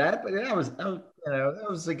can see that, but that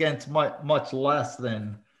was against much less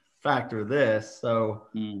than Factor This. So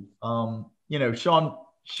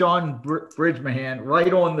Sean Bridgman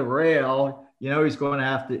right on the rail. He's going to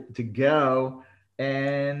have to go.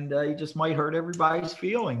 And he just might hurt everybody's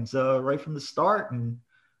feelings right from the start, and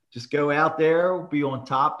just go out there, be on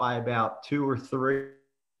top by about 2 or 3.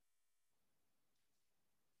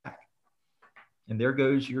 And there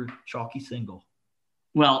goes your chalky single.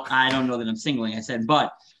 Well, I don't know that I'm singling, I said,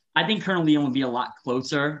 but I think Colonel Leon would be a lot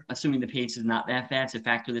closer, assuming the pace is not that fast. If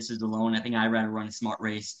Factor This is alone, I think I'd rather run a smart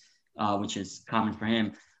race, which is common for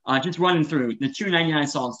him. Just running through the 299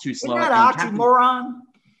 Salt is too slow. Isn't that oxymoron?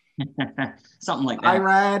 Something like that.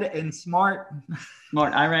 Irad and smart.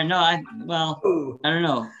 Irad. No, I don't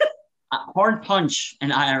know. Hard Punch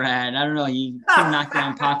and Irad. I don't know. He couldn't knock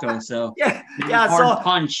down Paco, so yeah, Hard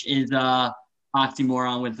Punch is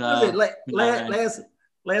oxymoron with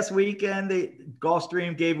last weekend the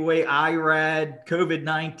Gulfstream gave away IRAD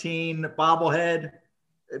COVID-19 bobblehead,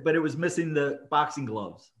 but it was missing the boxing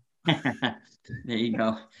gloves. There you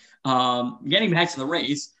go. Getting back to the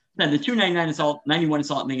race, then the 299 assault, 91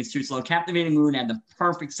 assault, I think it's too slow. Captivating Moon had the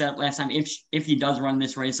perfect setup last time. If he does run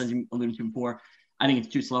this race, as you alluded to before, I think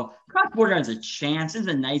it's too slow. Cross Border has a chance. It's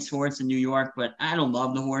a nice horse in New York, but I don't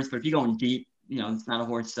love the horse. But if you're going deep, it's not a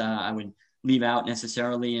horse I would leave out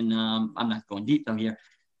necessarily. And I'm not going deep though here.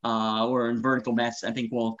 Or in vertical bets, I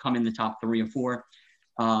think will come in the top 3 or 4.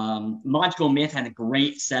 Logical Myth had a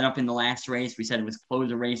great setup in the last race. We said it was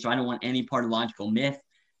closer race, so I don't want any part of Logical Myth.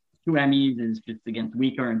 2 Emmys is just against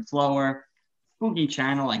weaker and slower. Spooky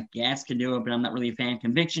Channel, I guess, could do it, but I'm not really a fan.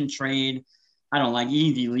 Conviction Trade, I don't like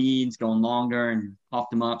easy leads, going longer and puff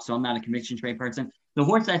them up, so I'm not a Conviction Trade person. The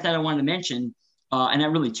horse I said I wanted to mention, and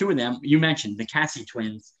that really 2 of them, you mentioned, the Cassie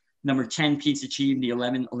twins. Number 10, Peace Achieved, the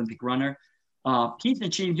 11 Olympic runner. Peace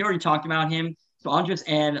Achieved, you already talked about him, so I'll just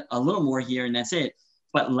add a little more here, and that's it.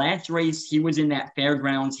 But last race, he was in that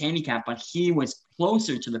Fairgrounds handicap, but he was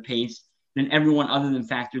closer to the pace than everyone other than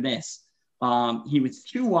Factor This. He was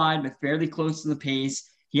too wide, but fairly close to the pace.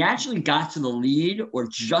 He actually got to the lead or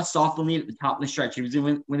just off the lead at the top of the stretch. He was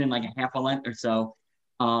within like a half a length or so,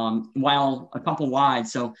 while a couple wide.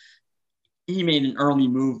 So he made an early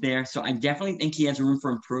move there. So I definitely think he has room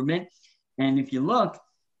for improvement. And if you look,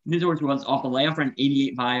 this horse was off a layoff for an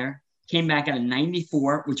 88 buyer, came back at a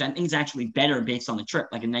 94, which I think is actually better based on the trip,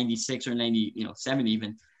 like a 96 or 97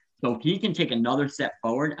 even. So if he can take another step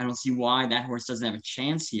forward, I don't see why that horse doesn't have a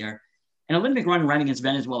chance here. And Olympic Run riding against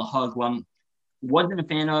Venezuela Hug, who I wasn't a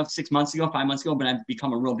fan of 5 months ago, but I've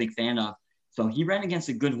become a real big fan of. So he ran against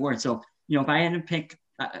a good horse. So, if I had to pick,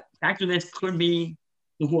 Factor This could be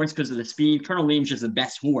the horse because of the speed. Colonel Liam's is the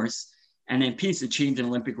best horse. And then Peace Achieved and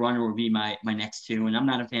Olympic Runner would be my next 2. And I'm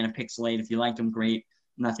not a fan of Pixelate. If you like him, great.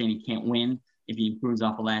 I'm not saying he can't win if he improves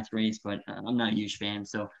off the last race, but I'm not a huge fan.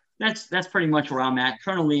 So that's pretty much where I'm at.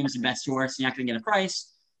 Colonel Liam's the best horse. You're not going to get a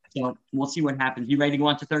price. So we'll see what happens. You ready to go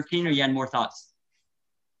on to 13 or you had more thoughts?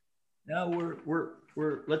 No,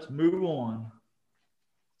 we're let's move on.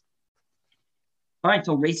 All right,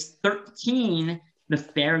 so race 13, the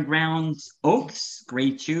Fairgrounds Oaks,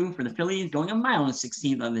 grade 2 for the fillies, going 1 mile and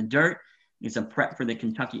 16th on the dirt. It's a prep for the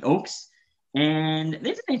Kentucky Oaks. And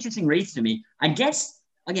this is an interesting race to me. I guess,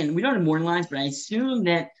 again, we don't have morning lines, but I assume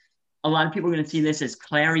that a lot of people are going to see this as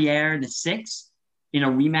Clairiere, the 6, in a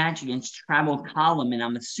rematch against Travel Column. And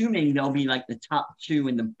I'm assuming they'll be like the top 2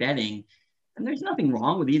 in the betting. And there's nothing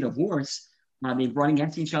wrong with either horse. They've run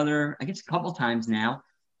against each other, I guess, a couple times now.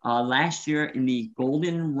 Last year in the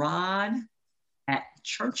Goldenrod at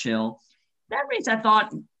Churchill. That race, I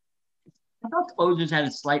thought closers had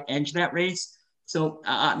a slight edge that race. So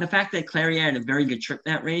the fact that Clairiere had a very good trip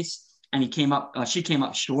that race, and she came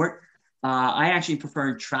up short. I actually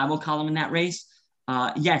preferred Travel Column in that race.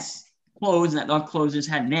 Yes, close, and I thought closers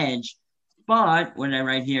had an edge. But what did I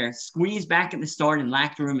write here? Squeezed back at the start and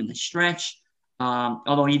lacked room in the stretch.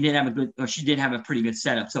 Although she did have a pretty good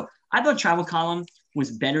setup. So I thought Travel Column was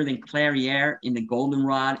better than Clairiere in the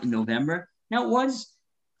Goldenrod in November. Now it was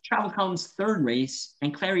Travel Column's 3rd race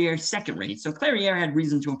and Clariere's 2nd race. So Clairiere had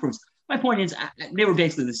reason to improve. My point is they were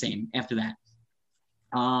basically the same after that.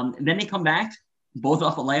 Then they come back, both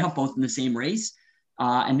off a layoff, both in the same race.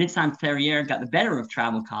 And this time Clairiere got the better of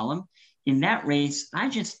Travel Column. In that race, now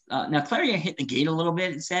Clairiere hit the gate a little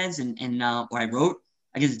bit, it says, and where I wrote,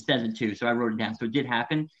 I guess it says it too, so I wrote it down. So it did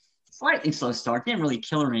happen. Slightly slow start, didn't really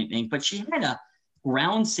kill her or anything, but she had a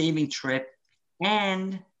ground-saving trip,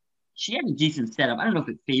 and she had a decent setup. I don't know if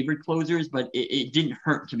it favored closers, but it didn't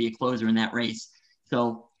hurt to be a closer in that race.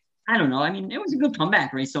 So I don't know. I mean, it was a good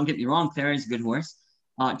comeback race. Don't get me wrong. Clairiere is a good horse.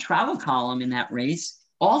 Travel Column in that race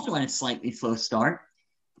also had a slightly slow start,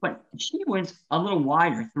 but she was a little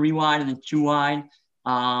wider, 3 wide and then 2 wide.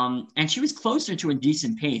 And she was closer to a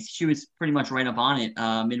decent pace. She was pretty much right up on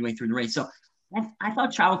it midway through the race. So I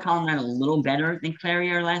thought Travel Column ran a little better than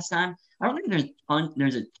Clairiere last time. I don't think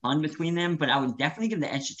there's a ton between them, but I would definitely give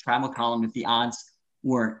the edge to Travel Column if the odds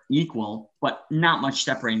were equal, but not much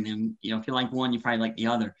separating them. If you like one, you probably like the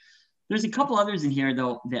other. There's a couple others in here,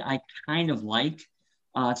 though, that I kind of like.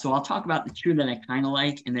 So I'll talk about the 2 that I kind of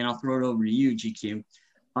like, and then I'll throw it over to you, GQ.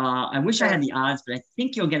 I wish I had the odds, but I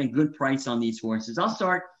think you'll get a good price on these horses. I'll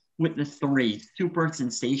start with the 3, Super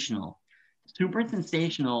Sensational. Super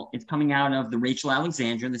Sensational is coming out of the Rachel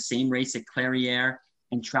Alexandra, the same race that Clairiere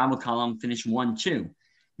and Travel Column finished 1-2.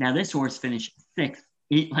 Now this horse finished 6th,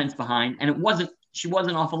 8 lengths behind, and she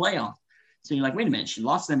wasn't off a layoff. So you're like, wait a minute, she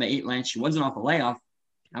lost them by 8 lengths. She wasn't off a layoff.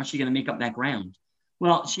 How's she going to make up that ground?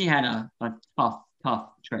 Well, she had a tough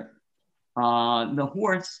trip. The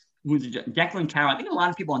horse, who's Declan Carroll, I think a lot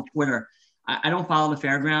of people on Twitter, I don't follow the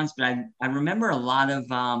fairgrounds, but I remember a lot of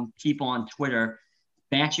people on Twitter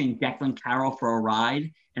bashing Declan Carroll for a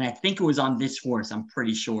ride. And I think it was on this horse, I'm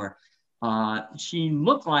pretty sure. She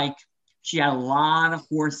looked like she had a lot of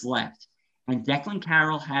horse left. And Declan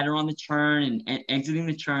Carroll had her on the turn and exiting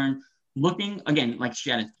the turn, looking, again, like she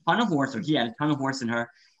had a ton of horse, or he had a ton of horse in her,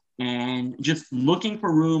 and just looking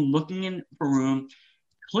for room,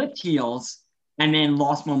 clipped heels, and then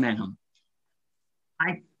lost momentum.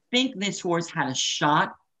 I think this horse had a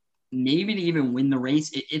shot maybe to even win the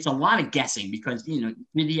race. It's a lot of guessing because, did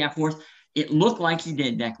he have horse? It looked like he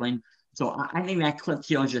did, Declan. So I think that clipped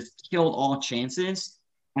heel just killed all chances.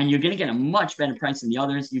 And you're going to get a much better price than the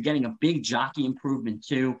others. You're getting a big jockey improvement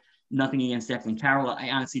too. Nothing against Declan Carroll. I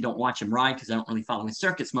honestly don't watch him ride because I don't really follow his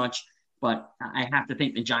circuits much. But I have to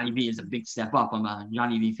think that Johnny V is a big step up. I'm a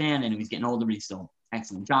Johnny V fan, and he's getting older, but he's still an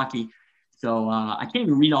excellent jockey. So I can't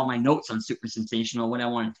even read all my notes on Super Sensational, what I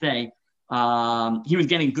want to say. He was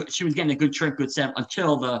getting good. She was getting a good trip, good set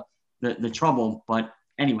until the trouble. But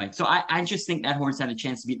anyway, so I just think that horse had a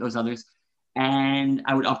chance to beat those others. And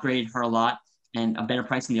I would upgrade her a lot and a better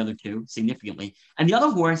price than the other two significantly. And the other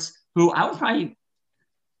horse, who I would probably,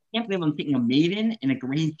 can't believe I'm taking a maiden in a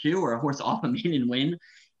grade 2 or a horse off a maiden win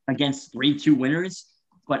against grade 2 winners,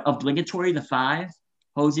 but Obligatory, the 5,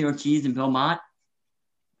 Jose Ortiz and Bill Mott.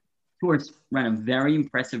 Horse ran a very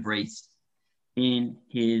impressive race in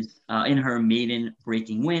her maiden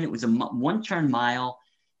breaking win. It was a 1-turn mile.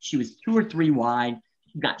 She was 2 or 3 wide.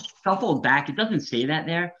 She got shuffled back. It doesn't say that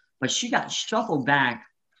there, but she got shuffled back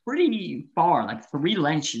pretty far, like 3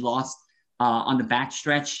 lengths she lost on the back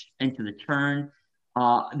stretch into the turn.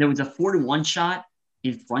 There was a 4-1 shot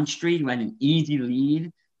in Front Street who had an easy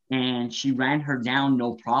lead, and she ran her down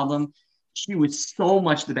no problem. She was so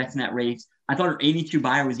much the best in that race. I thought her 82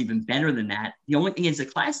 buyer was even better than that. The only thing is the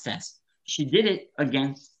class test. She did it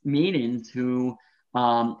against maidens who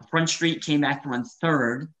Front Street came back to run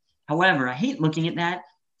 3rd. However, I hate looking at that.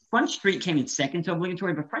 Front Street came in 2nd to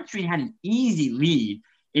Obligatory, but Front Street had an easy lead.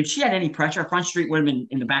 If she had any pressure, Front Street would have been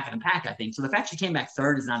in the back of the pack, I think. So the fact she came back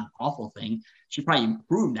 3rd is not an awful thing. She probably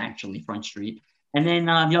improved, actually, Front Street. And then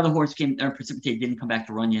the other horse Precipitate didn't come back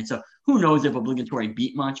to run yet. So who knows if Obligatory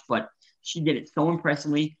beat much, but she did it so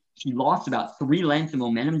impressively. She lost about 3 lengths of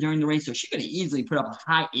momentum during the race, so she could have easily put up a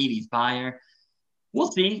high 80s buyer.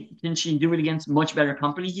 We'll see. Can she do it against much better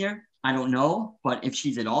company here? I don't know, but if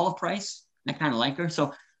she's at all a price, I kind of like her.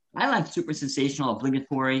 So I like Super Sensational,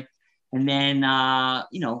 Obligatory. And then,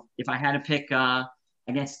 if I had to pick, I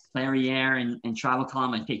guess, Clairiere and Travel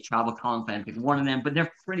Column, I'd take Travel Column if I had to pick one of them, but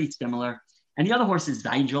they're pretty similar. And the other horse is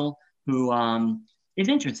Zygel, who is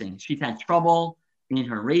interesting. She's had trouble in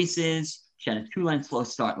her races. She had a 2-length slow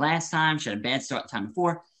start last time. She had a bad start the time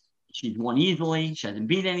before. She's won easily. She hasn't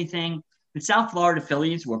beat anything. The South Florida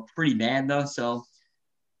fillies were pretty bad, though. So,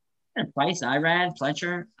 Price, Irad,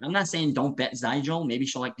 Fletcher. I'm not saying don't bet Zygel. Maybe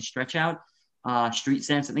she'll like to stretch out. Street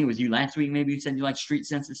Sense. I think it was you last week. Maybe you said you like Street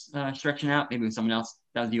Sense stretching out. Maybe it was someone else.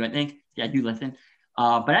 That was you, I think. Yeah, I do listen.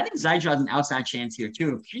 But I think Zygel has an outside chance here,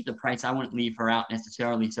 too. If she's the price, I wouldn't leave her out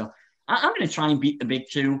necessarily. So I'm going to try and beat the big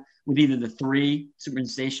 2 with either the 3, Super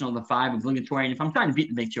Sensational, the 5, Obligatory. And if I'm trying to beat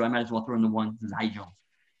the big 2, I might as well throw in the 1, Zygel.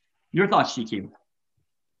 Your thoughts, GQ?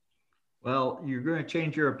 Well, you're going to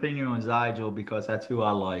change your opinion on Zygel because that's who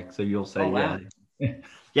I like. So you'll say, wow.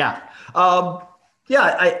 yeah.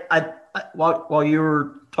 While you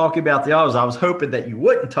were talking about the others, I was hoping that you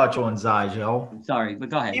wouldn't touch on Zygel. Sorry, but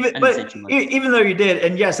go ahead. Even though you did,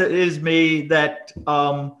 and yes, it is me that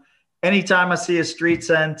anytime I see a Street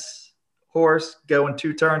Sense horse going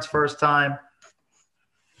 2 turns first time,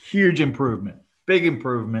 huge improvement, big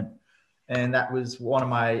improvement. And that was one of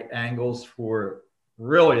my angles for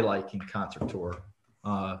really liking Concert Tour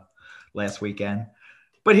last weekend.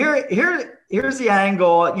 But here's the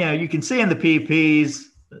angle. You can see in the PPs,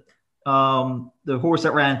 the horse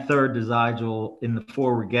that ran 3rd to Zygel in the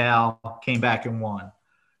 4 Regal came back and won.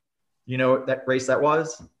 You know what that race that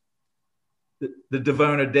was? The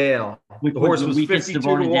Devona Dale. The horse was 52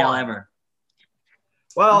 to 1 ever.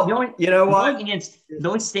 Well, you know what? Against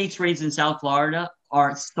those stakes races in South Florida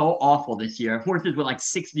are so awful this year. Horses with like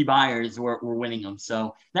 60 buyers were winning them.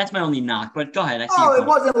 So that's my only knock. But go ahead. It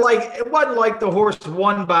wasn't like the horse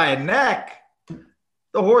won by a neck.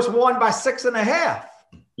 The horse won by 6.5.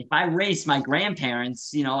 If I race my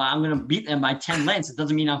grandparents, I'm going to beat them by 10 lengths. It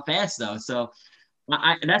doesn't mean I'm fast though. So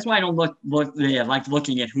that's why I don't look like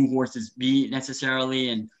looking at who horses beat necessarily.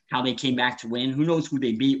 And how they came back to win. Who knows who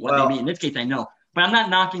they beat, what they beat. In this case, I know. But I'm not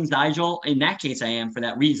knocking Zygel. In that case, I am for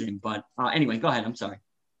that reason. But anyway, go ahead. I'm sorry.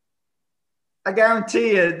 I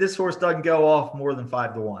guarantee you this horse doesn't go off more than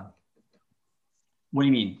 5-1. What do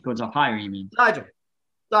you mean? Goes up higher, you mean?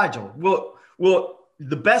 Zygel. Well,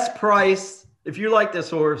 the best price, if you like this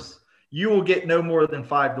horse, you will get no more than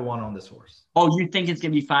 5-1 on this horse. Oh, you think it's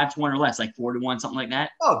going to be 5-1 or less, like 4-1, something like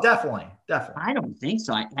that? Oh, definitely. I don't think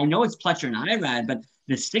so. I know it's Pletcher and Irad, but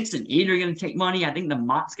the 6 and 8 are going to take money. I think the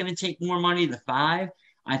Mott's going to take more money, the 5.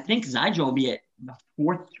 I think Zygel will be at the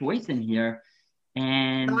 4th choice in here.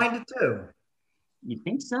 And 9-2. You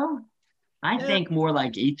think so? I think more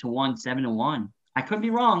like 8-1, 7-1. I could be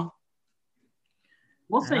wrong.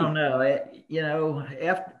 We'll see. I don't know.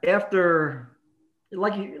 After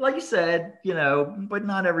like you said, but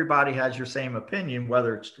not everybody has your same opinion,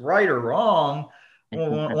 whether it's right or wrong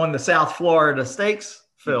on the South Florida Stakes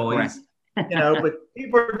fillies. But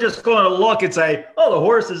people are just going to look and say, oh, the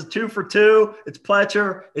horse is 2 for 2. It's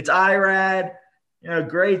Pletcher. It's Irad.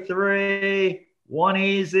 Grade 3, 1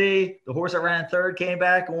 easy. The horse that ran 3rd came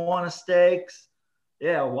back and won a stakes.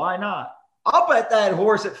 Yeah, why not? I'll bet that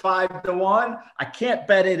horse at 5-1. I can't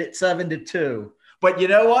bet it at 7-2. But you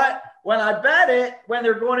know what? When I bet it, when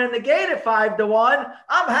they're going in the gate at 5-1,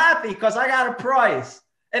 I'm happy because I got a price.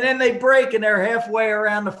 And then they break and they're halfway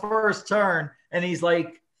around the first turn. And he's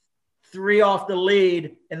like 3 off the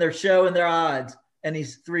lead and they're showing their odds. And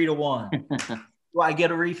he's 3-1. Do I get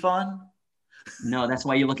a refund? No, that's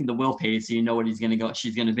why you look at the will pay so you know what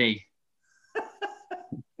she's going to be.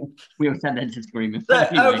 We always had that disagreement.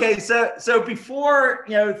 Anyway. Okay, so before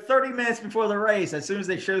 30 minutes before the race, as soon as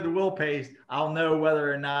they show the will pays, I'll know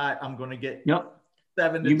whether or not I'm going to get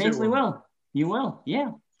 7-2. You basically will. You will,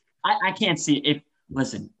 yeah. I can't see if.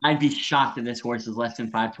 Listen, I'd be shocked if this horse is less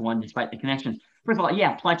than 5-1 despite the connections. First of all,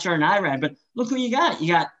 yeah, Pletcher and Irad, but look who you got.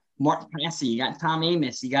 You got Mark Passy, you got Tom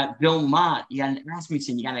Amoss, you got Bill Mott, you got an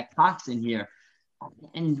Rasmussen, you got a Cox in here.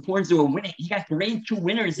 And horses who are winning. You got grade 2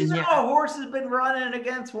 winners in here. Horses have been running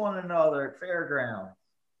against one another at fairground.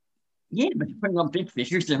 Yeah, but you're putting up big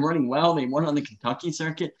figures. They're running well. They won on the Kentucky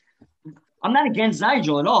circuit. I'm not against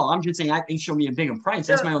Zygel at all. I'm just saying I think she'll be a bigger price.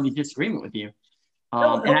 That's my only disagreement with you.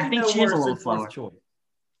 And I think she is a little slower.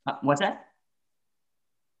 What's that?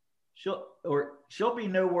 She'll be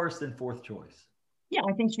no worse than 4th choice. Yeah,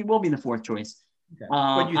 I think she will be the 4th choice. Okay.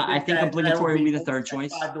 I think obligatory will be the 3rd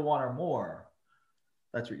choice. 5-1 or more.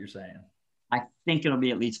 That's what you're saying. I think it'll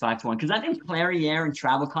be at least 5-1 because I think Clairiere and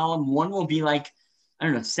Travel Column, one will be like,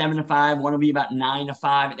 7-5. One will be about 9-5.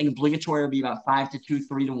 I think obligatory will be about 5-2,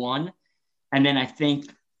 3-1. And then I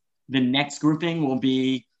think the next grouping will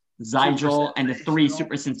be Zygel and the 3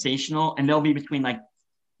 Super Sensational. And they'll be between like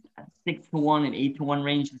 6-1 and 8-1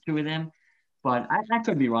 range, the 2 of them. But I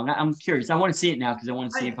could be wrong. I'm curious. I want to see it now because I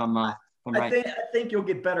want to see if I'm right. I think you'll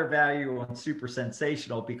get better value on Super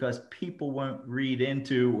Sensational because people won't read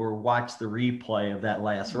into or watch the replay of that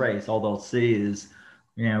last race. All they'll see is,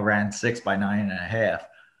 ran 6 by 9.5.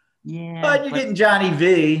 Yeah. But you're getting Johnny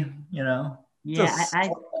V, Yeah. It's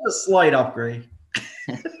a slight upgrade.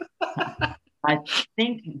 I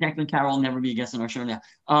think Declan Carroll will never be a guest on our show now.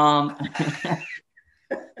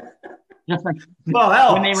 Just like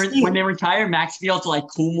when they retire Maxfield to like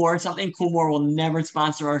Coolmore or something, Coolmore will never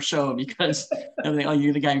sponsor our show because they're like, oh,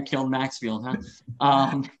 you're the guy who killed Maxfield, huh?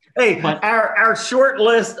 But our short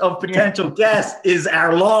list of potential guests is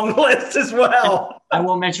our long list as well. I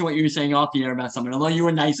won't mention what you were saying off the air about someone, although you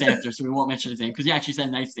were nice after, so we won't mention his name because you actually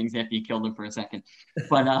said nice things after you killed him for a second.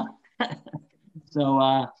 But no,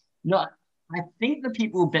 I think the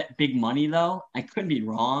people who bet big money though, I could be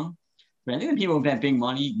wrong. But I think the people who bet big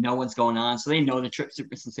money know what's going on, so they know the trip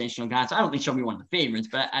Super Sensational guy. So I don't think she'll be one of the favorites,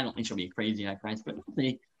 but I don't think she'll be a crazy high price. But we'll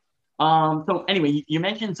see. So anyway, you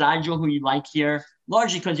mentioned Zygel, who you like here,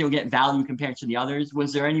 largely because you'll get value compared to the others.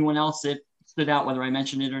 Was there anyone else that stood out, whether I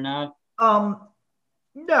mentioned it or not? No.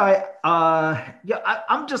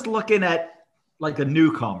 I'm just looking at like a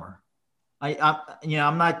newcomer.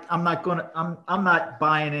 I'm not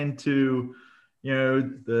buying into.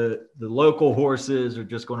 The local horses are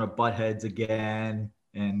just going to butt heads again,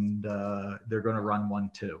 and they're going to run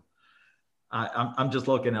 1-2. I'm just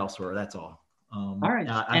looking elsewhere. That's all. All right.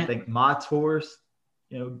 I think Mott's horse,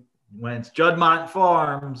 when it's Judd Mott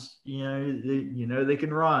Farms, they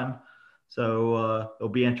can run. So it'll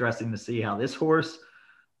be interesting to see how this horse,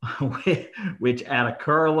 which out of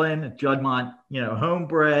Curlin, Judd Mott,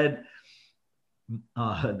 homebred.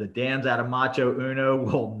 The dams out of Macho Uno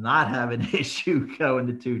will not have an issue going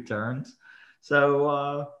to 2 turns.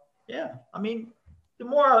 So, the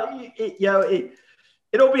more,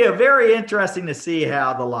 it'll be a very interesting to see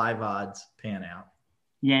how the live odds pan out.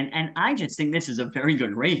 Yeah, and I just think this is a very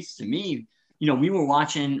good race. To me, we were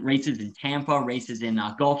watching races in Tampa, races in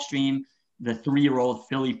Gulfstream, the 3-year-old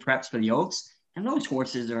filly preps for the Oaks, and those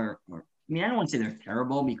horses I mean, I don't want to say they're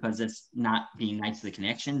terrible because it's not being nice to the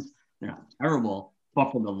connections. They're not terrible,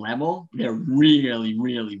 but for the level, they're really,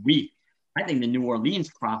 really weak. I think the New Orleans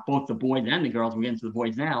crop, both the boys and the girls, we'll get into the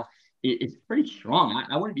boys now, it's pretty strong.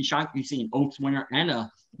 I wouldn't be shocked if you see an Oaks winner and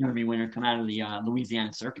a Derby winner come out of the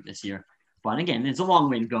Louisiana circuit this year. But again, there's a long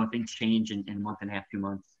way to go. Things change in a month and a half, 2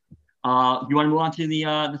 months. Do you want to move on to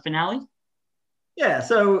the finale? Yeah.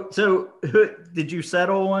 So did you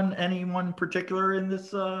settle on anyone particular in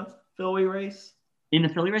this filly race? In the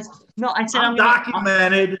filly race? No, I said I'm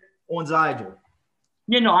documented on Zygel.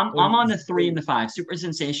 Yeah, no, I'm on the 3 and the 5. Super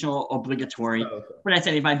sensational, obligatory. Oh, okay. But I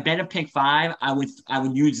said if I bet a pick 5, I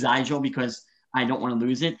would use Zygel because I don't want to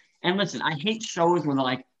lose it. And listen, I hate shows where they're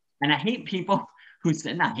like, and I hate people who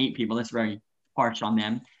say, not hate people, that's very harsh on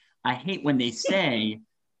them. I hate when they say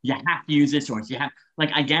you have to use this horse. You have,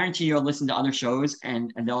 like, I guarantee you'll listen to other shows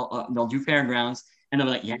and they'll do Fairgrounds and they'll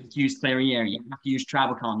be like, you have to use Clairiere, you have to use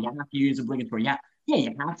Travel Column, you have to use Obligatory. Yeah,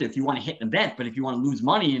 you have to if you want to hit the bet, but if you want to lose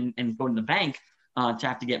money and go to the bank to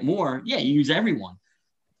have to get more, you use everyone.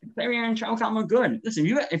 Clairiere and Travel Column are good. Listen,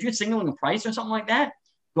 if you're signaling a price or something like that,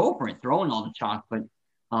 go for it. Throw in all the chalk, but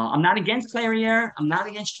I'm not against Clairiere. I'm not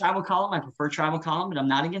against Travel Column. I prefer Travel Column, but I'm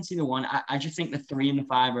not against either one. I just think the 3 and the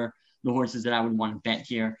 5 are the horses that I would want to bet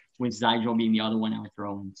here, with Zygel being the other one I would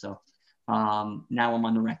throw in. So now I'm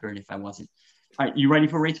on the record if I wasn't. All right, you ready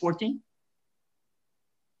for race 14?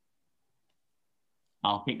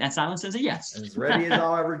 I'll take that silence as a yes. As ready as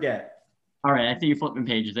I'll ever get. All right, I see you flipping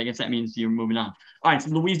pages. I guess that means you're moving on. All right, so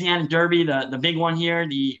Louisiana Derby, the big one here,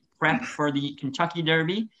 the prep for the Kentucky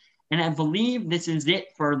Derby. And I believe this is it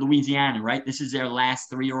for Louisiana, right? This is their last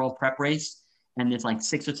 3-year-old prep race. And it's like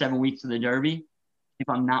 6 or 7 weeks of the Derby, if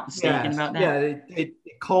I'm not mistaken about that. Yeah, it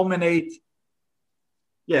culminates.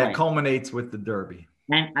 Yeah, Right. It culminates with the Derby.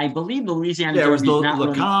 And I believe the Louisiana Yeah, it was Derby the is not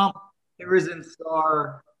Lecomte, Risen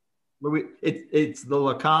Star. It's the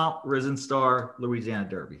Lecomte, Risen Star, Louisiana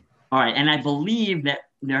Derby. All right, and I believe that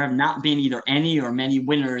there have not been either any or many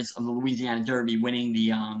winners of the Louisiana Derby winning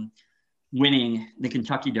the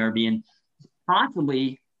Kentucky Derby, and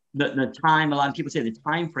possibly the time. A lot of people say the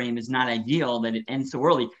time frame is not ideal, that it ends so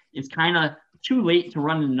early. It's kind of too late to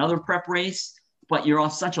run another prep race, but you're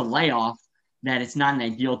off such a layoff that it's not an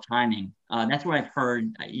ideal timing. That's what I've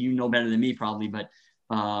heard. You know better than me probably, but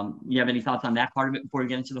you have any thoughts on that part of it before we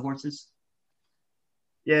get into the horses?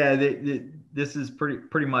 Yeah, this is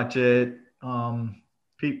pretty much it.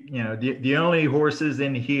 The only horses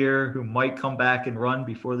in here who might come back and run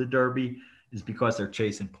before the Derby is because they're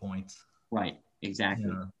chasing points. Right,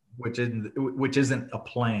 exactly. Which isn't a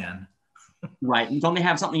plan. Right. Don't they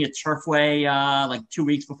have something at Turfway like 2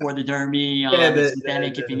 weeks before the Derby?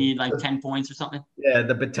 Synthetic if you need like 10 points or something? Yeah,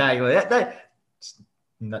 the Battaglia.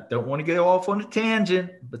 Don't want to get off on a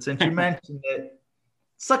tangent, but since you mentioned it,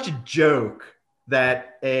 such a joke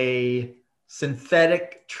that a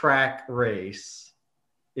synthetic track race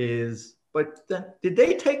is. But then, did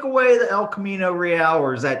they take away the El Camino Real,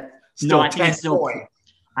 or is that still 10 points?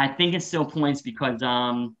 I think it's still points because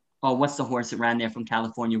what's the horse that ran there from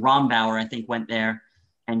California? Rombauer, I think, went there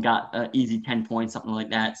and got easy 10 points, something like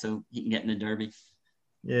that, so he can get in the Derby.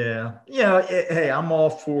 Yeah. Hey, I'm all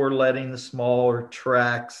for letting the smaller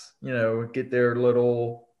tracks, get their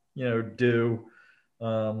little, due.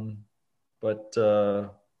 But I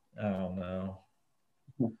don't know.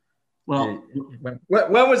 Well,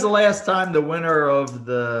 when was the last time the winner of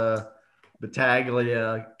the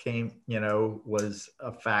Battaglia came, was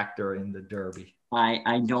a factor in the Derby?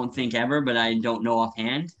 I don't think ever, but I don't know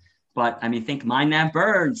offhand. But I mean, think Mind That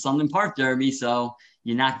Bird, Sunland Park Derby. So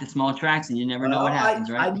you knock the small tracks and you never know what happens,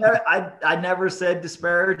 right? I never said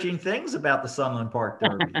disparaging things about the Sunland Park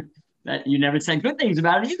Derby. That you never said good things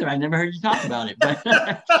about it either. I never heard you talk about it. But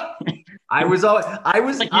I was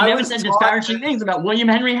like you never said disparaging things about William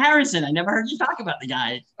Henry Harrison. I never heard you talk about the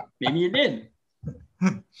guy. Maybe you did.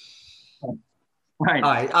 All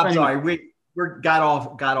right. I'm sorry. We got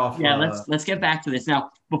off. Yeah, let's get back to this.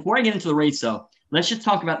 Now, before I get into the race, though, let's just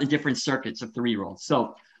talk about the different circuits of 3-year-olds.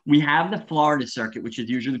 So we have the Florida circuit, which is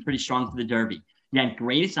usually pretty strong for the Derby. You had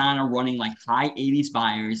Greatest Honor running like high 80s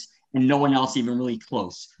buyers and no one else even really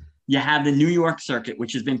close. You have the New York circuit,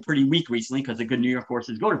 which has been pretty weak recently because the good New York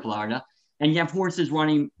horses go to Florida. And you have horses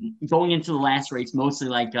running, going into the last race, mostly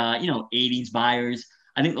like, 80s buyers.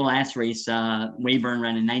 I think the last race, Wayburn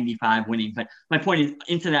ran a 95 winning. But my point is,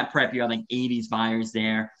 into that prep, you have like 80s buyers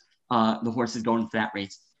there, the horses going into that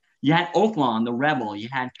race. You had Oaklawn, the Rebel. You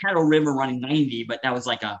had Caddo River running 90, but that was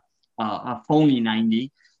like a a phony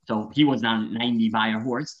 90. So he was not a 90 buyer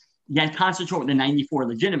horse. You had Concentrate with the 94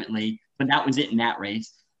 legitimately, but that was it in that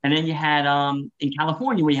race. And then you had in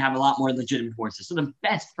California, where you have a lot more legitimate horses. So the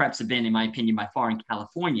best preps have been, in my opinion, by far in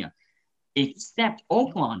California, except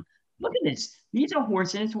Oaklawn. Look at this. These are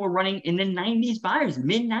horses who are running in the 90s buyers,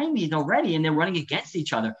 mid 90s already, and they're running against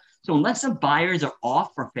each other. So unless the buyers are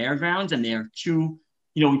off for fairgrounds and they're too,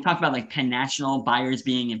 we talk about like Penn National buyers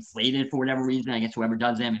being inflated for whatever reason. I guess whoever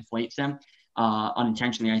does them inflates them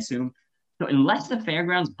unintentionally, I assume. So unless the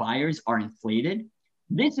fairgrounds buyers are inflated,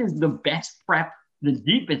 this is the best prep, the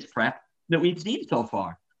deepest prep that we've seen so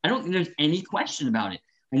far. I don't think there's any question about it.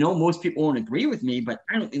 I know most people won't agree with me, but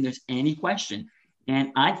I don't think there's any question.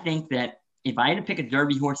 And I think that if I had to pick a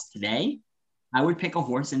Derby horse today, I would pick a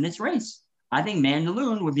horse in this race. I think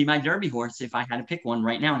Mandaloun would be my Derby horse if I had to pick one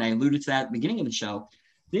right now. And I alluded to that at the beginning of the show.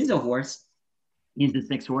 This is a horse. He's the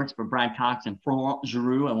 6th horse for Brad Cox and Florent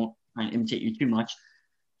Geroux. I won't try to imitate you too much.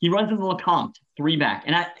 He runs in the Lecomte, 3 back.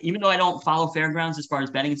 And even though I don't follow fairgrounds as far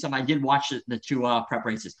as betting and stuff, I did watch the 2 prep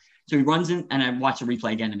races. So he runs in, and I watched the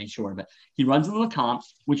replay again to make sure, but he runs in the Lecomte,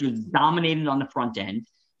 which was dominated on the front end.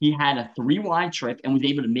 He had a 3-wide trip and was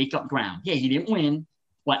able to make up ground. Yeah, he didn't win,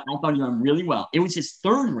 but I thought he ran really well. It was his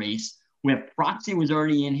 3rd race where Proxy was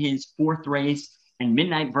already in his 4th race and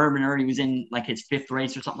Midnight Bourbon already was in like his 5th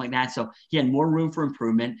race or something like that. So he had more room for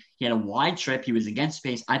improvement. He had a wide trip. He was against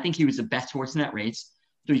space. I think he was the best horse in that race.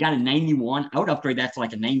 So he got a 91. I would upgrade that to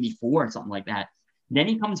like a 94 or something like that. Then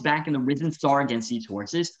he comes back in the Risen Star against these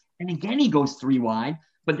horses. And again, he goes 3 wide.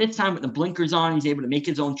 But this time with the blinkers on, he's able to make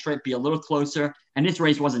his own trip, be a little closer. And this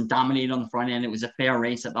race wasn't dominated on the front end. It was a fair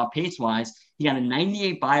race. I thought pace-wise, he got a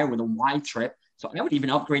 98 buyer with a wide trip. So I would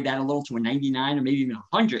even upgrade that a little to a 99 or maybe even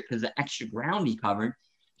 100 because of the extra ground he covered.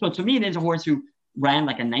 So to me, there's a horse who ran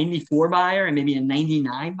like a 94 buyer and maybe a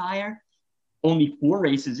 99 buyer. Only 4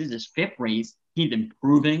 races. This is his 5th race. He's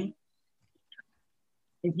improving.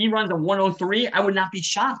 If he runs a 103, I would not be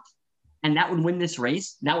shocked. And that would win this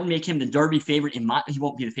race. That would make him the Derby favorite. He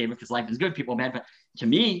won't be the favorite because life is good. People are bad. But to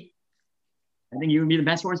me, I think he would be the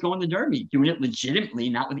best horse going the Derby. Doing it legitimately,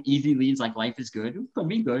 not with easy leads like life is good. It could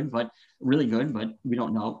be good, but really good. But we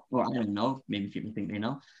don't know. Or I don't know. Maybe people think they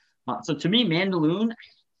know. So to me, Mandaloun,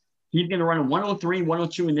 he's going to run a 103,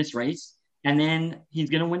 102 in this race. And then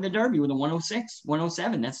he's going to win the Derby with a 106,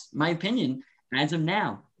 107. That's my opinion as of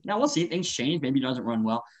now. Now, we'll see. Things change. Maybe he doesn't run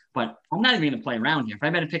well. But I'm not even going to play around here. If I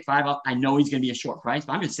better pick 5 up, I know he's going to be a short price,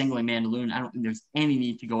 but I'm just singling Mandaloun. I don't think there's any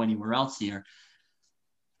need to go anywhere else here.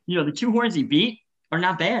 The 2 horses he beat are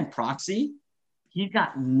not bad. Proxy, he's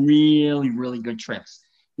got really, really good trips.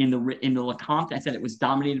 In the Lecomte, I said it was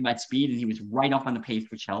dominated by speed, and he was right up on the pace,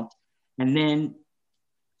 which helped. And then,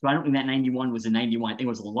 so I don't think that 91 was a 91. I think it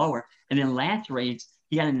was a little lower. And then last race,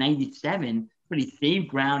 he got a 97, but he saved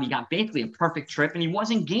ground. He got basically a perfect trip, and he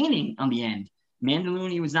wasn't gaining on the end. Mandaloun,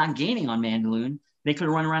 he was not gaining on Mandaloun. They could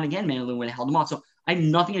have run around again. Mandaloun would have held him off. So I have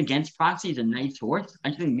nothing against Proxy. He's a nice horse. I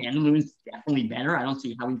just think Mandaloun is definitely better. I don't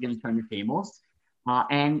see how he's going to turn the tables.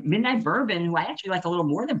 And Midnight Bourbon, who I actually like a little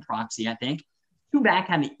more than Proxy, I think. 2 back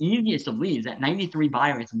had the easiest of leads. That 93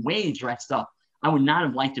 buyer is way dressed up. I would not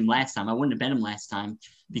have liked him last time. I wouldn't have bet him last time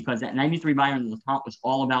because that 93 buyer in the top was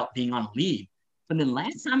all about being on a lead. But then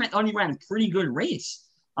last time I thought he ran a pretty good race.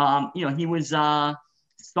 He was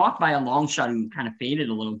stalked by a long shot who kind of faded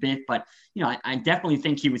a little bit, but I definitely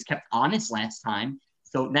think he was kept honest last time.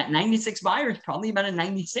 So that 96 buyer is probably about a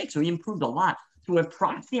 96. So he improved a lot. So with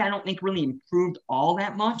Proxy, I don't think really improved all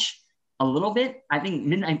that much. A little bit. I think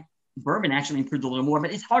Midnight Bourbon actually improved a little more,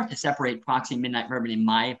 but it's hard to separate Proxy and Midnight Bourbon in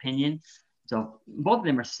my opinion. So both of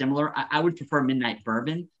them are similar. I would prefer Midnight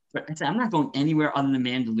Bourbon, but I said I'm not going anywhere other than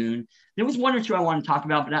Mandaloun. There was 1 or 2 I want to talk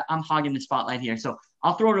about, but I'm hogging the spotlight here. So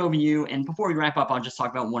I'll throw it over to you. And before we wrap up, I'll just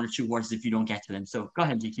talk about 1 or 2 horses if you don't get to them. So go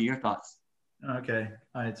ahead, GQ, your thoughts. Okay.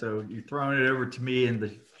 All right. So you're throwing it over to me in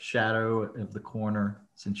the shadow of the corner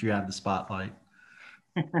since you have the spotlight.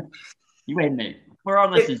 You wait a minute. For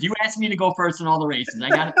our listeners, you asked me to go first in all the races. I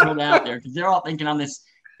got to throw that out there because they're all thinking I'm this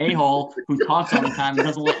a-hole who talks all the time and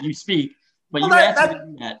doesn't let you speak. But you asked me to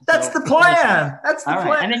do that. That's the plan. That's the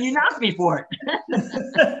plan. And then you knocked me for it.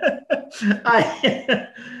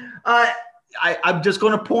 I'm just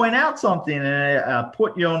going to point out something and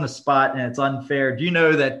put you on the spot, and it's unfair. Do you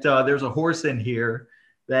know that there's a horse in here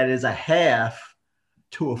that is a half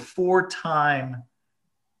to a 4-time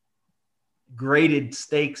graded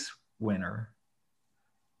stakes winner,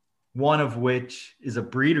 one of which is a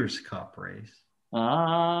Breeders' Cup race?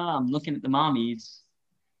 I'm looking at the mommies.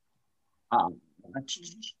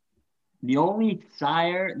 The only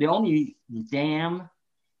dam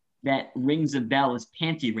that rings a bell is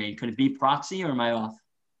Panty Raid. Could it be Proxy or am I off?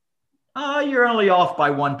 You're only off by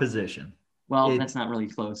one position. Well, that's not really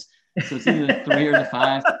close. So it's either the 3 or the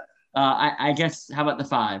 5. I guess, how about the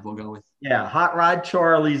 5? We'll go with. Yeah, Hot Rod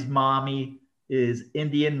Charlie's mommy is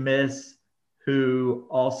Indian Miss, who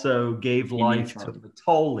also gave life to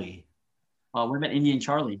Matoli. What about Indian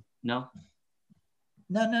Charlie? No?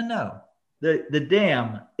 No. The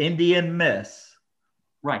damn Indian Miss.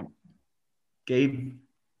 Right. Gave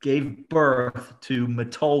birth to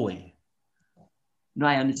Matoli. No,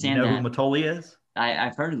 I understand you know that. who Matoli is?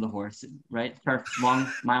 I've heard of the horse, right? Turf,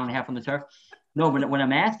 long mile and a half on the turf. No, but what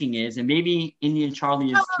I'm asking is, and maybe Indian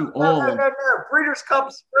Charlie is too old. No. Breeders'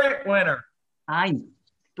 Cup Sprint winner.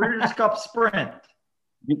 Breeders' Cup Sprint.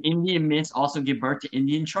 Did Indian Miss also give birth to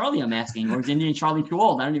Indian Charlie? I'm asking, or is Indian Charlie too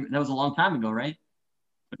old? That was a long time ago, right?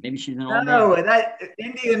 But maybe she's an old man. That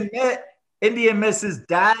Indian Miss's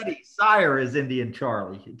daddy, sire, is Indian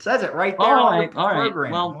Charlie. It says it right there on the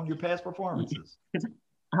program, on your past performances.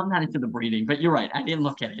 I'm not into the breeding, but you're right. I didn't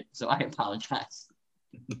look at it, so I apologize.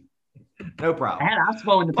 No problem. I had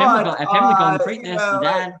Oxbow in the Pimlico in the Preakness,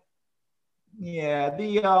 Dad. Yeah,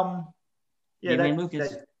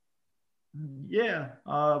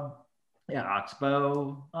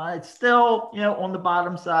 Oxbow. It's still, on the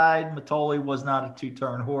bottom side. Matoli was not a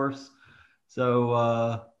 2-turn horse, so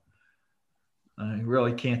I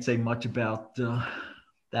really can't say much about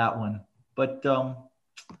that one. But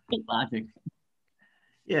logic.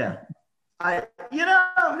 Yeah,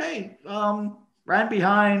 ran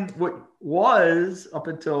behind what was up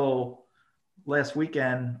until last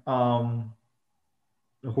weekend the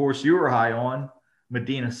horse you were high on,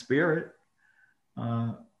 Medina Spirit.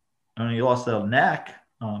 Only lost a neck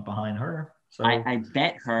behind her. So I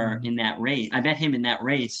bet her in that race. I bet him in that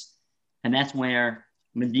race, and that's where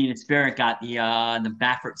Medina Spirit got the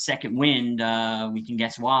Baffert second wind. We can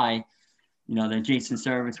guess why. The Jason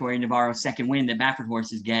Service, Torrey Navarro second wind that Baffert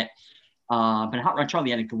horses get. But Hot Rod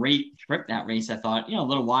Charlie had a great trip that race, I thought. A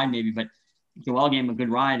little wide maybe, but Joel gave him a good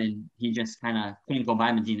ride, and he just kind of couldn't go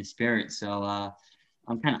by Medina Spirit. So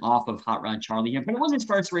I'm kind of off of Hot Rod Charlie here. But it was his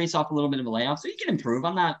first race off a little bit of a layoff, so he can improve.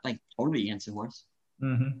 I'm not, totally against the horse.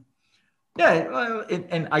 Mm-hmm. Yeah,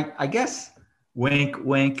 and I guess, wink,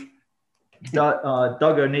 wink, Doug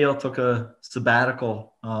O'Neill took a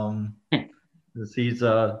sabbatical. He's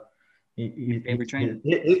favorite trainer.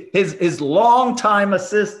 His longtime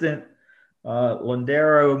assistant,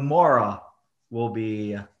 Lindero Mora, will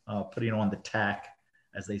be putting on the tack,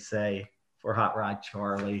 as they say, for Hot Rod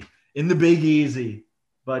Charlie in the Big Easy.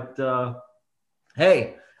 But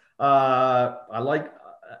hey, I like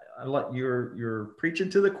you're preaching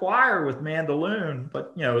to the choir with Mandaloon,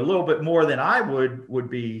 but a little bit more than I would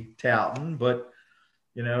be touting. But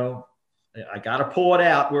I got to pull it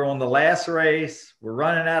out. We're on the last race. We're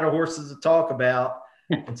running out of horses to talk about.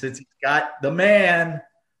 And since he's got the man's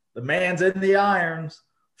in the irons,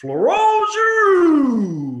 Florent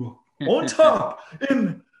Giroux on top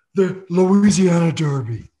in the Louisiana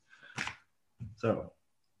Derby. So,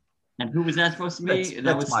 and who was that supposed to be?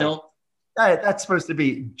 That's supposed to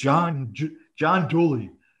be John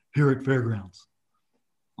Dooley here at Fairgrounds.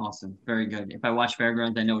 Awesome. Very good. If I watch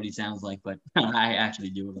Fairgrounds, I know what he sounds like, but I actually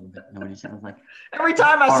do a little bit know what he sounds like. Every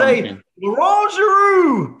time I say Laurent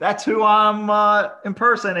Giroux, that's who I'm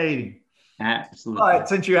impersonating. Absolutely. But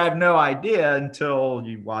since you have no idea until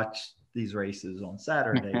you watch these races on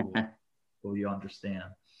Saturday, will you understand?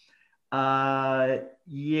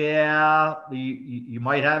 You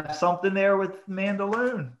might have something there with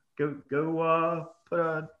Mandaloon. Go put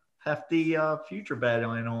a hefty future bet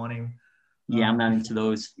on him. Yeah, I'm not into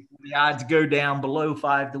those. The odds go down below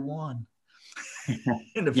 5-1.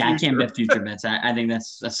 I can't bet future bets. I think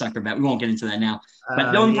that's a sucker bet. We won't get into that now.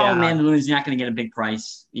 But the only problem with Mandaloon is you're not going to get a big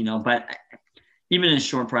price, But even in a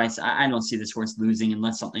short price, I don't see this horse losing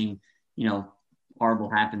unless something, horrible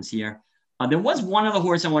happens here. There was one other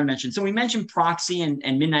horse I want to mention. So we mentioned Proxy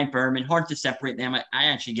and Midnight Bourbon. Hard to separate them. I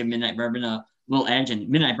actually give Midnight Bourbon a little edge, and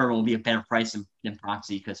Midnight Bourbon will be a better price than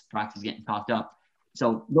Proxy because Proxy's getting talked up.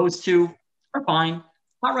 So those two are fine.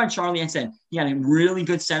 Hot Rod Charlie, I said, he had a really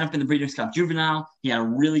good setup in the Breeders' Cup Juvenile. He had a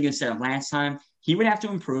really good setup last time. He would have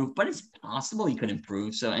to improve, but it's possible he could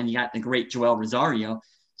improve. So, and you got the great Joel Rosario.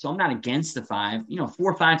 So I'm not against the 5.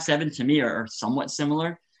 4, 5, 7 to me are somewhat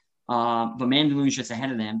similar. But Mandaloon's just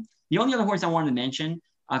ahead of them. The only other horse I wanted to mention,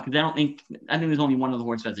 because I think there's only one other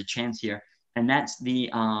horse that has a chance here, and that's the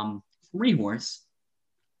 3-horse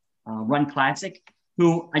Run Classic,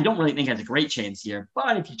 who I don't really think has a great chance here.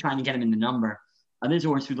 But if you're trying to get him in the number, there's a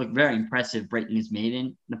horse who looked very impressive breaking his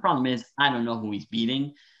maiden. The problem is I don't know who he's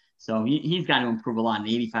beating. So he's got to improve a lot in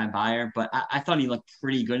the 85 buyer. But I thought he looked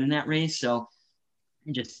pretty good in that race. So I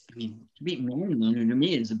mean, to beat Manlund, who to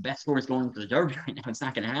me is the best horse going for the Derby right now, it's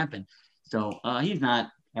not going to happen. So he's not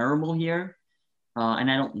terrible here. And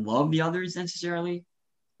I don't love the others necessarily.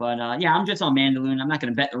 But yeah, I'm just on Mandaloun. I'm not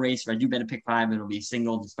going to bet the race. If I do bet a pick 5, it'll be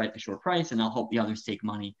single despite the short price. And I'll hope the others take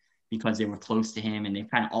money because they were close to him and they've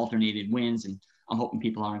kind of alternated wins. And I'm hoping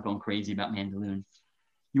people aren't going crazy about Mandaloun.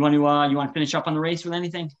 You want to finish up on the race with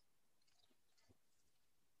anything?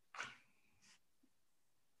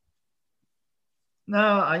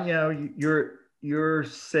 No, you're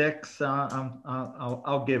 6.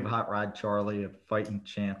 I'll give Hot Rod Charlie a fighting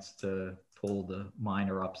chance to pull the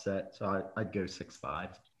minor upset. So I'd go 6-5.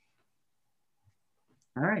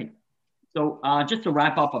 All right. So just to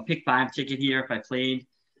wrap up a pick 5 ticket here, if I played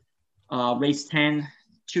race 10,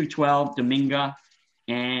 212, Dominga,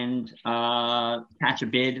 and Catch a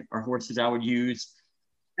Bid are horses I would use.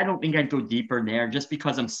 I don't think I'd go deeper there just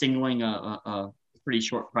because I'm singling a pretty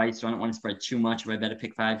short price, so I don't want to spread too much if I bet a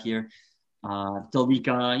pick 5 here.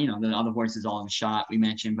 Delvica, the other horses all in the shot we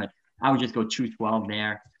mentioned, but I would just go 212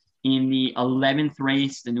 there. In the 11th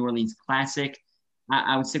race, the New Orleans Classic,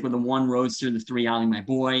 I would stick with the 1 Roadster, the 3 Ollie My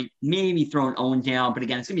Boy, maybe throw an Owendale, but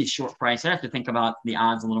again, it's going to be a short price. I have to think about the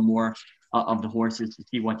odds a little more of the horses to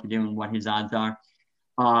see what to do and what his odds are.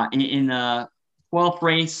 In the 12th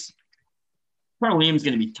race, Colonel Liam's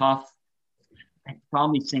going to be tough. I'd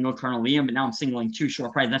probably single Colonel Liam, but now I'm singling 2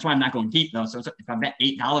 short price. That's why I'm not going deep, though. So if I bet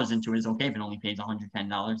 $8 into it, it's okay if it only pays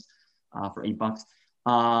 $110 for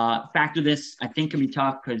 $8. Factor this, I think, can be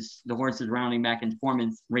tough because the horse is rounding back into form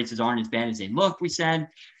and races aren't as bad as they look, we said.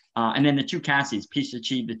 And then the 2 Cassies, Piece of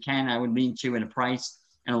Cheap, the 10, I would lean to at a price,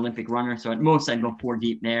 an Olympic runner. So at most, I'd go 4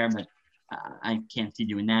 deep there, but I can't see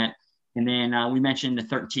doing that. And then we mentioned the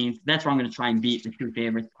 13th. That's where I'm going to try and beat the 2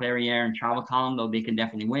 favorites, Clairiere and Travel Column, though they can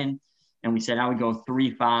definitely win. And we said I would go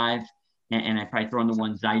 3-5, and I'd probably throw in the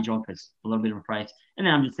 1 Zygel because a little bit of a price. And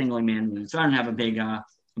then I'm just singling Mandaloun. So I don't have a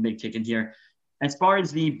big ticket here. As far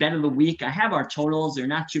as the bet of the week, I have our totals. They're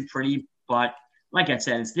not too pretty, but like I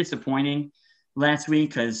said, it's disappointing last week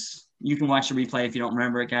because you can watch the replay if you don't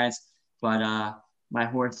remember it, guys. But my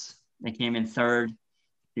horse that came in 3rd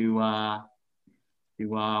to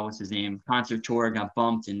what's his name, Concert Tour, got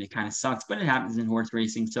bumped, and it kind of sucks, but it happens in horse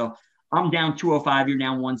racing. So I'm down 205. You're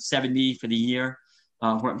down 170 for the year.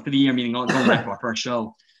 For the year, meaning going back to our first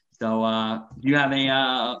show. So you have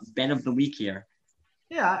a bet of the week here.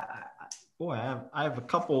 Yeah, boy, I have a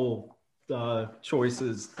couple choice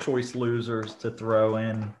losers to throw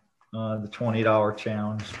in the $20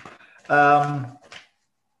 challenge,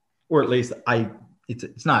 or at least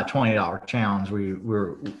it's not a $20 challenge.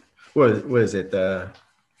 What is it?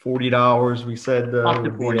 $40 we said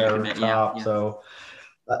would be our top. Yeah. So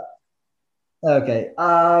okay,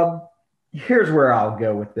 here's where I'll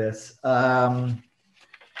go with this. I'll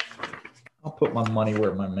put my money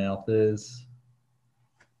where my mouth is.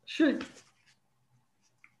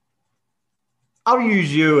 I'll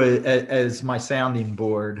use you as my sounding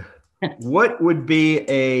board. What would be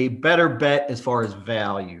a better bet as far as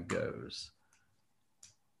value goes?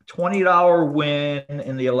 $20 win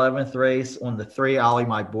in the 11th race on the 3 Ollie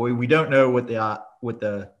My Boy. We don't know what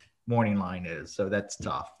the morning line is, so that's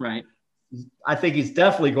tough. Right. I think he's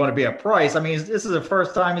definitely going to be a price. I mean, this is the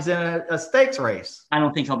first time he's in a stakes race. I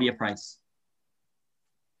don't think he'll be a price.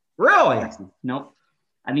 Really? Nope.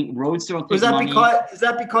 I think Roadster will take is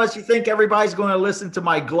that because you think everybody's going to listen to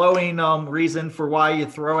my glowing reason for why you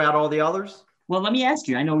throw out all the others? Well, let me ask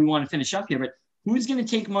you. I know we want to finish up here, but who's going to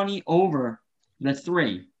take money over the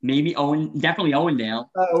 3? Maybe definitely Owendale,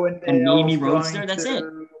 and maybe Roadster. That's it.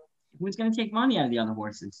 Who's going to take money out of the other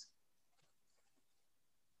horses?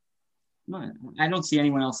 I don't see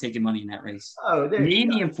anyone else taking money in that race. Oh,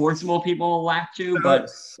 maybe enforceable people will lack to,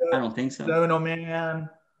 but I don't think so. No, man.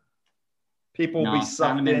 People will be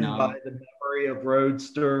sucked in by the memory of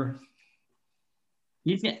Roadster.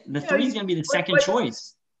 The 3 is going to be the second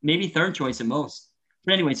choice, maybe 3rd choice at most.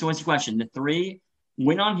 But anyway, so what's the question? The 3,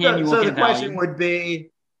 win on him, you will get value. So the question would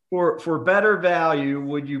be, for better value,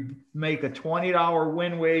 would you make a $20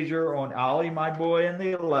 win wager on Ollie My Boy in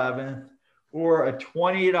the 11th, or a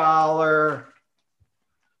 $20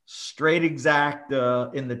 straight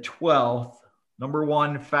exacta in the 12th? Number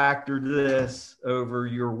 1, factor this over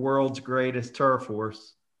your world's greatest turf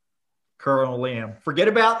horse, Colonel Liam. Forget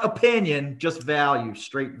about opinion, just value,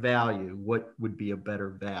 straight value. What would be a better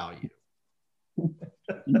value?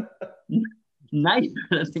 Nice.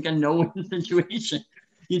 I think I know the situation.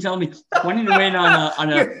 You tell me 20 to win on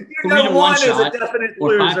a 3-1 shot,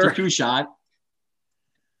 or 5-2 shot,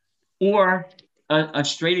 or a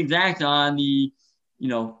straight exact on the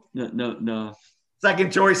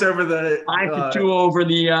Second choice over the 5-2 over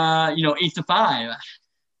the 8-5.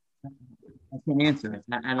 I can't answer it.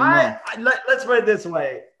 I don't know. Let's put it this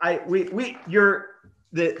way. The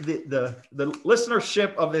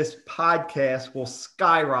listenership of this podcast will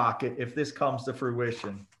skyrocket if this comes to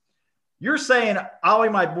fruition. You're saying Ollie,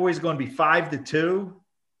 my boy, is going to be 5-2?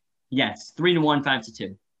 Yes, 3-1,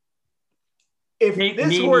 5-2. If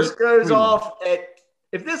this horse goes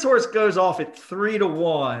off at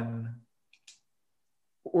 3-1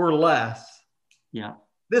 or less, yeah,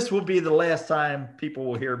 this will be the last time people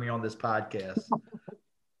will hear me on this podcast.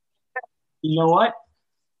 You know what?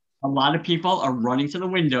 A lot of people are running to the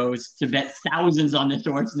windows to bet thousands on this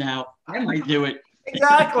horse now. I might do it.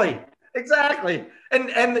 Exactly.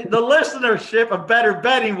 And the listenership of Better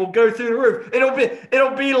Betting will go through the roof.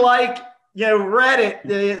 It'll be like, Reddit,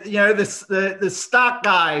 the stock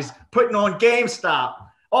guys putting on GameStop.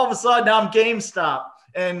 All of a sudden I'm GameStop.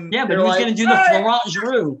 And yeah, but who's going to do the Florent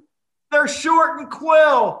Giroux? They're short and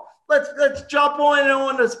Quill. Let's jump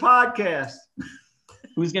on this podcast.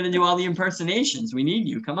 Who's going to do all the impersonations? We need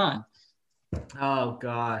you. Come on. Oh,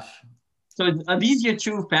 gosh. So are these your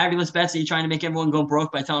two fabulous bets? Are you trying to make everyone go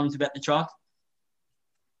broke by telling them to bet the chalk?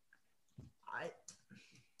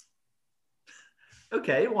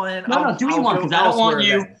 Okay, well, then no, do you want? Because I don't want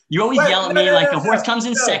you. Then. You always yell at me like the horse comes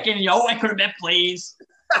in second. And I could have bet plays.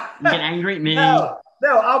 You get angry at me. No,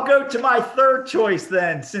 I'll go to my third choice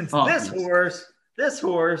then, since this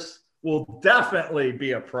horse will definitely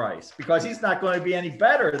be a price because he's not going to be any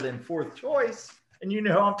better than fourth choice. And you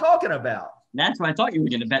know who I'm talking about. That's why I thought you were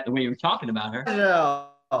going to bet the way you were talking about her. No.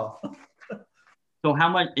 So how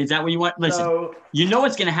much is that what you want? Listen, you know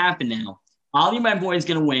what's going to happen now. Ollie, my boy, is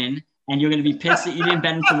going to win, and you're going to be pissed that you didn't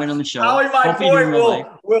bet him to win on the show. Ollie, my boy,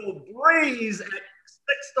 will breeze at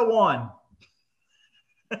 6-1.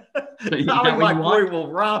 So Ollie, my boy,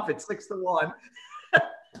 will romp at 6-1.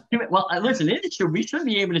 Well, listen, it's true. We should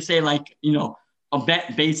be able to say, a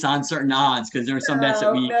bet based on certain odds because there are some bets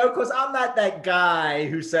that we. No, because I'm not that guy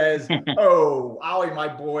who says, "Oh, Ollie, my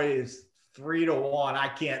boy is 3-1. I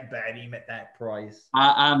can't bet him at that price."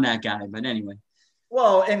 I'm that guy, but anyway.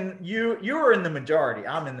 Well, and you're in the majority.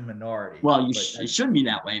 I'm in the minority. Well, it should be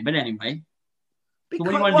that way, but anyway. So what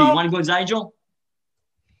do you want to do? You want to go Zygel?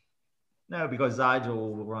 No, because Zygel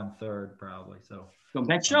will run third probably. So go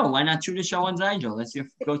bet show. Why not choose the show on Zygel? That's your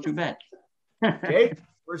go-to bet. Jake,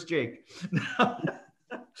 where's Jake?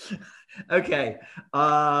 Okay.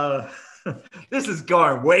 This is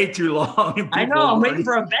going way too long. I know. I'm waiting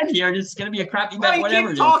for a bet here. This is going to be a crappy bet. Whatever. You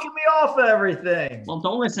keep talking me off of everything. Well,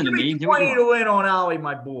 don't listen to me. 20 to win on Ollie,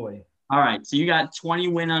 my boy. All right. So you got 20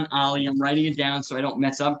 win on Ollie. I'm writing it down so I don't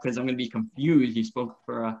mess up because I'm going to be confused. You spoke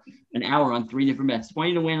for an hour on 3 different bets.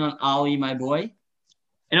 20 to win on Ollie, my boy.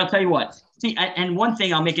 And I'll tell you what. See, and one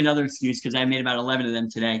thing, I'll make another excuse because I made about 11 of them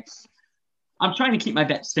today. I'm trying to keep my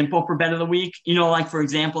bet simple for bet of the week. Like, for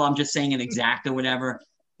example, I'm just saying an exact or whatever.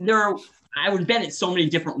 I would bet it so many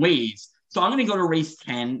different ways. So I'm going to go to race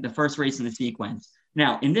 10, the first race in the sequence.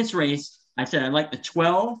 Now, in this race, I said I like the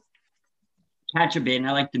 12, Catch a Bid, and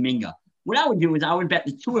I like Dominga. What I would do is I would bet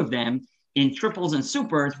the two of them in triples and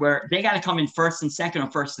supers where they got to come in first and second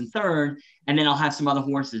or first and third, and then I'll have some other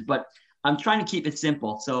horses. But I'm trying to keep it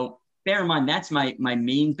simple. So bear in mind, that's my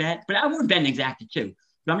main bet. But I would bet an exacta too.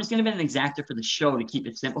 But I'm just going to bet an exacta for the show to keep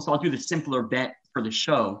it simple. So I'll do the simpler bet for the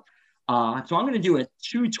show. So I'm going to do a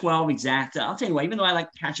 212 exacta. I'll tell you what, even though I like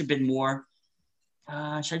Catch a Bid more,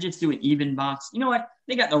 should I just do an even box? You know what?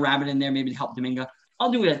 They got the rabbit in there maybe to help Dominga.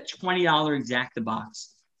 I'll do a $20 exacta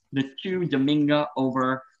box. The 2 Dominga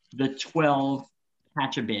over the 12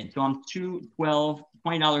 Catch a Bid. So I'm $20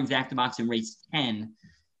 exacta box in race 10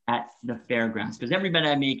 at the fairgrounds. Because every bet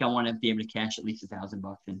I make, I want to be able to cash at least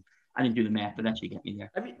 $1,000. And I didn't do the math, but that should get me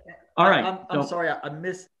there. All right. I'm sorry.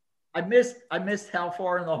 I missed how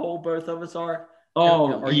far in the hole both of us are.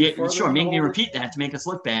 Oh, yeah, sure. Make me repeat that to make us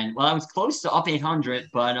look bad. Well, I was close to up 800,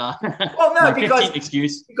 but well, no, because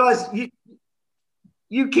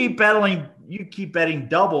you keep betting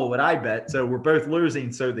double what I bet, so we're both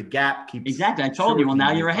losing. So the gap keeps exactly. I told you. Well,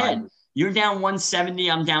 now you're ahead. You're down 170.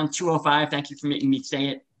 I'm down 205. Thank you for making me say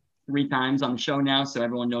it 3 times on the show now, so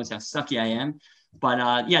everyone knows how sucky I am.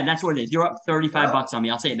 But yeah, that's what it is. You're up $35 on me.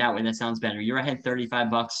 I'll say it that way. That sounds better. You're ahead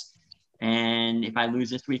 $35. And if I lose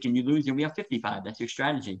this week and you lose, you'll be up 55. That's your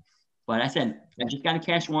strategy. But I said, I just got to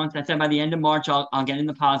cash once. I said by the end of March, I'll get in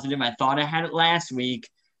the positive. I thought I had it last week.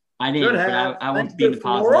 I didn't, but I won't be in the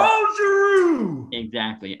positive.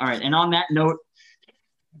 Exactly. All right. And on that note,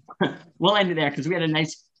 we'll end it there because we had a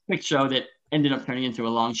nice quick show that ended up turning into a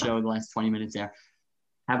long show the last 20 minutes there.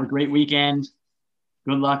 Have a great weekend.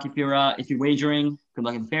 Good luck if you're wagering. Good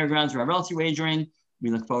luck at the fairgrounds, wherever else you're wagering. We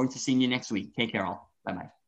look forward to seeing you next week. Take care, all. Bye-bye.